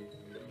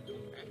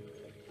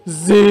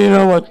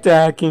 Zero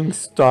attacking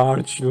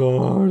starch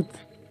lord.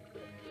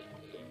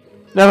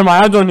 Never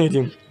mind, I don't need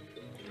him.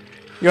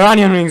 Your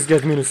onion rings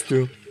get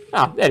 -2.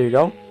 Ah, there you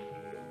go.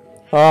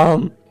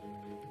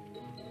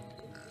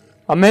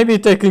 I may be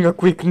taking a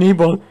quick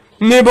nibble.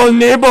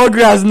 Nibble,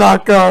 grass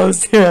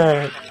knuckles!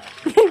 Yeah.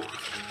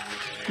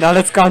 Now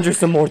let's conjure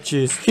some more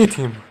cheese. Hit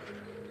him.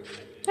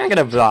 I'm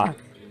gonna block.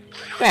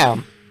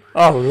 Bam.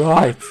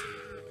 Alright.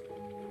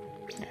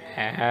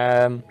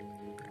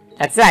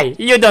 That's right.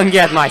 You don't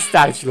get my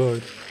starch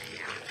lord.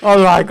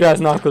 Alright, grass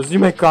knuckles. You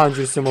may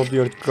conjure some of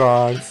your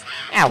cards.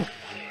 Ow.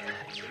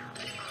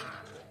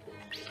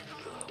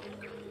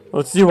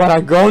 Let's see what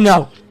I go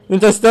now.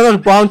 Interstellar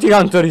bounty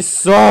hunter is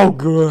so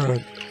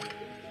good.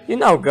 You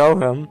know, go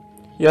him.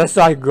 Yes,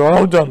 I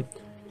go them.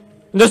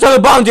 Interstellar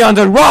bounty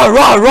hunter, roar,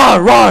 roar,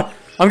 roar, roar!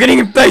 I'm getting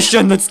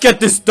impatient. Let's get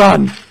this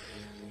done.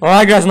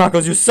 Alright, grass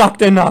knuckles, you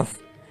sucked enough.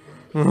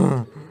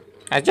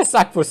 I just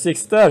sucked for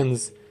 6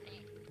 turns.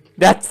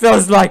 That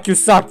feels like you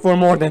sucked for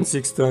more than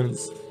 6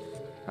 turns.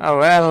 Oh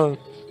well.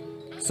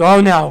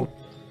 So now,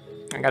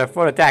 I got a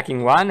 4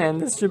 attacking one,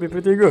 and this should be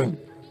pretty good.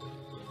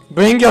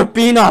 Bring your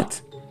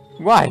peanut.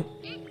 Why?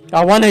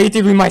 I wanna eat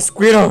it with my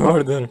squirrel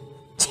herder.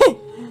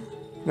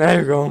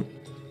 There you go.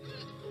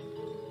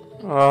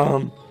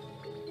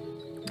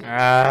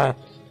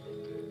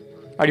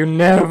 Are you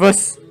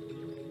nervous?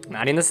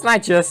 Not in the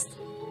slightest.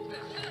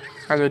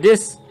 I'll do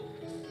this.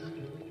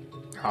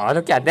 Oh,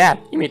 look at that.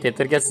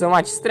 Imitator gets so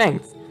much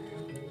strength.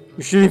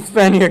 You should be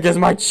defending against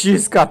my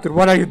cheese cutter.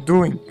 What are you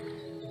doing?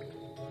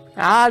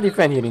 I'll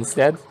defend you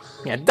instead.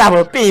 Yeah,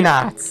 double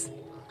peanuts.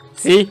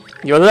 See?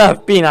 You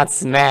love peanut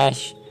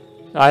smash.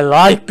 I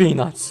like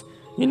peanuts.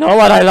 You know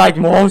what I like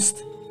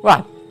most?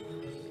 What?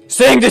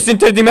 Seeing this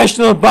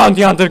interdimensional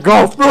bounty hunter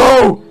go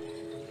through!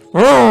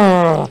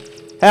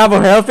 Have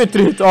a healthy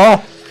treat.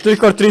 Oh,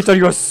 trick or treater,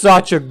 you're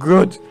such a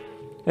good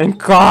and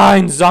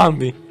kind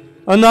zombie.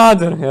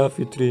 Another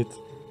healthy treat.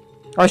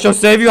 I shall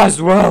save you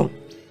as well.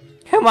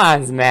 Come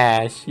on,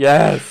 Smash.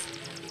 Yes.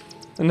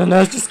 And then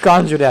let's just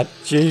conjure that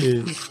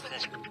cheese.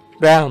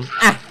 Bam.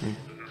 Ah.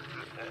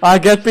 I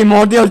get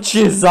primordial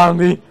cheese,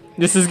 zombie.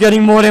 This is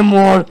getting more and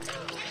more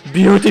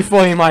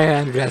beautiful in my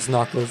hand, grass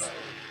knuckles.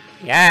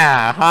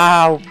 Yeah,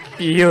 how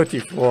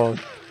beautiful.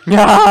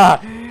 Yeah.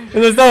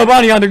 And there's no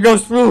bounty hunter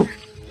goes through.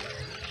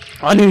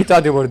 I nearly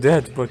thought they were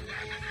dead, but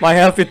my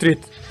healthy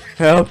treat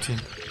helped him.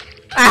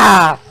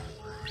 Ah!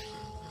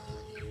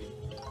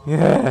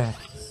 Yes.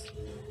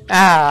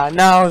 Ah,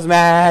 no,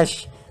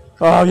 Smash.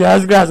 Oh,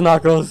 yes, grass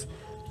knuckles.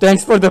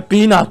 Thanks for the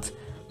peanut.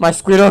 My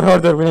squirrel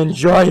herder will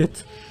enjoy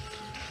it.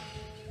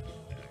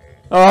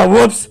 Oh,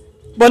 whoops.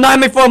 But not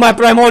before my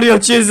primordial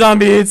cheese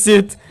zombie eats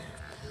it.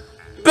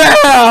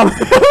 BAM!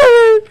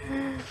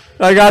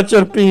 I got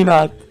your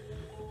peanut.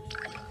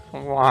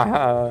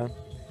 Wow.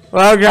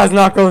 Well, Grass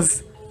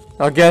Knuckles,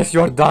 I guess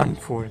you're done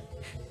for.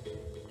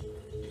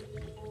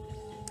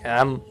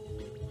 There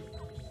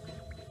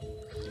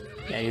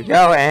you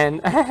go,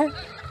 and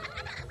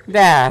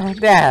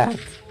there.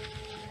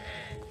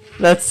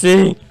 Let's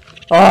see.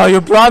 Oh,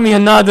 you brought me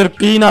another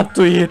peanut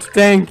to eat.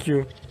 Thank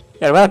you.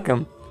 You're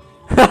welcome.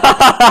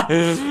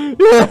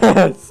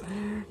 Yes.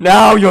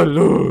 Now you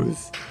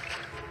lose.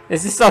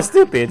 This is so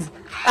stupid.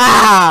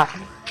 Ah!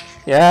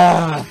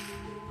 Yeah.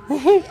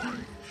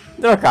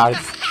 Look out.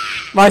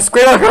 My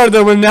squirrel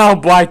herder will now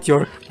bite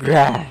your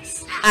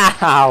grass.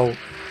 Ow.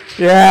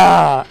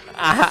 Yeah.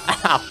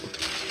 Ow.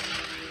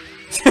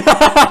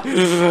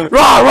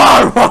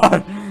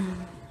 Roar!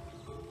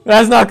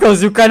 That's not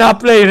cause you cannot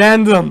play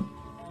random.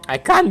 I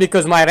can't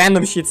because my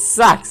random shit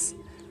sucks.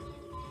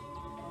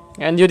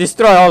 And you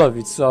destroy all of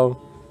it, so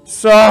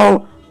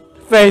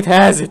fate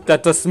has it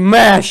that the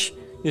smash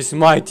is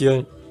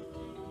mightier.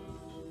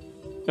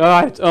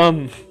 Alright,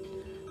 well,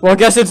 I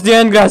guess it's the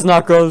end, Grass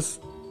Knuckles.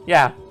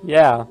 Yeah.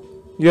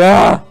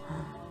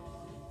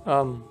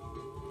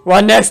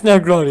 What next,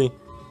 Nerd Glory?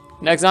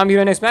 Next zombie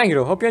hero, next man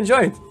hero. Hope you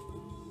enjoyed.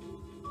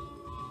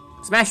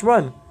 Smash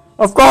 1.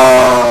 Of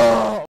course!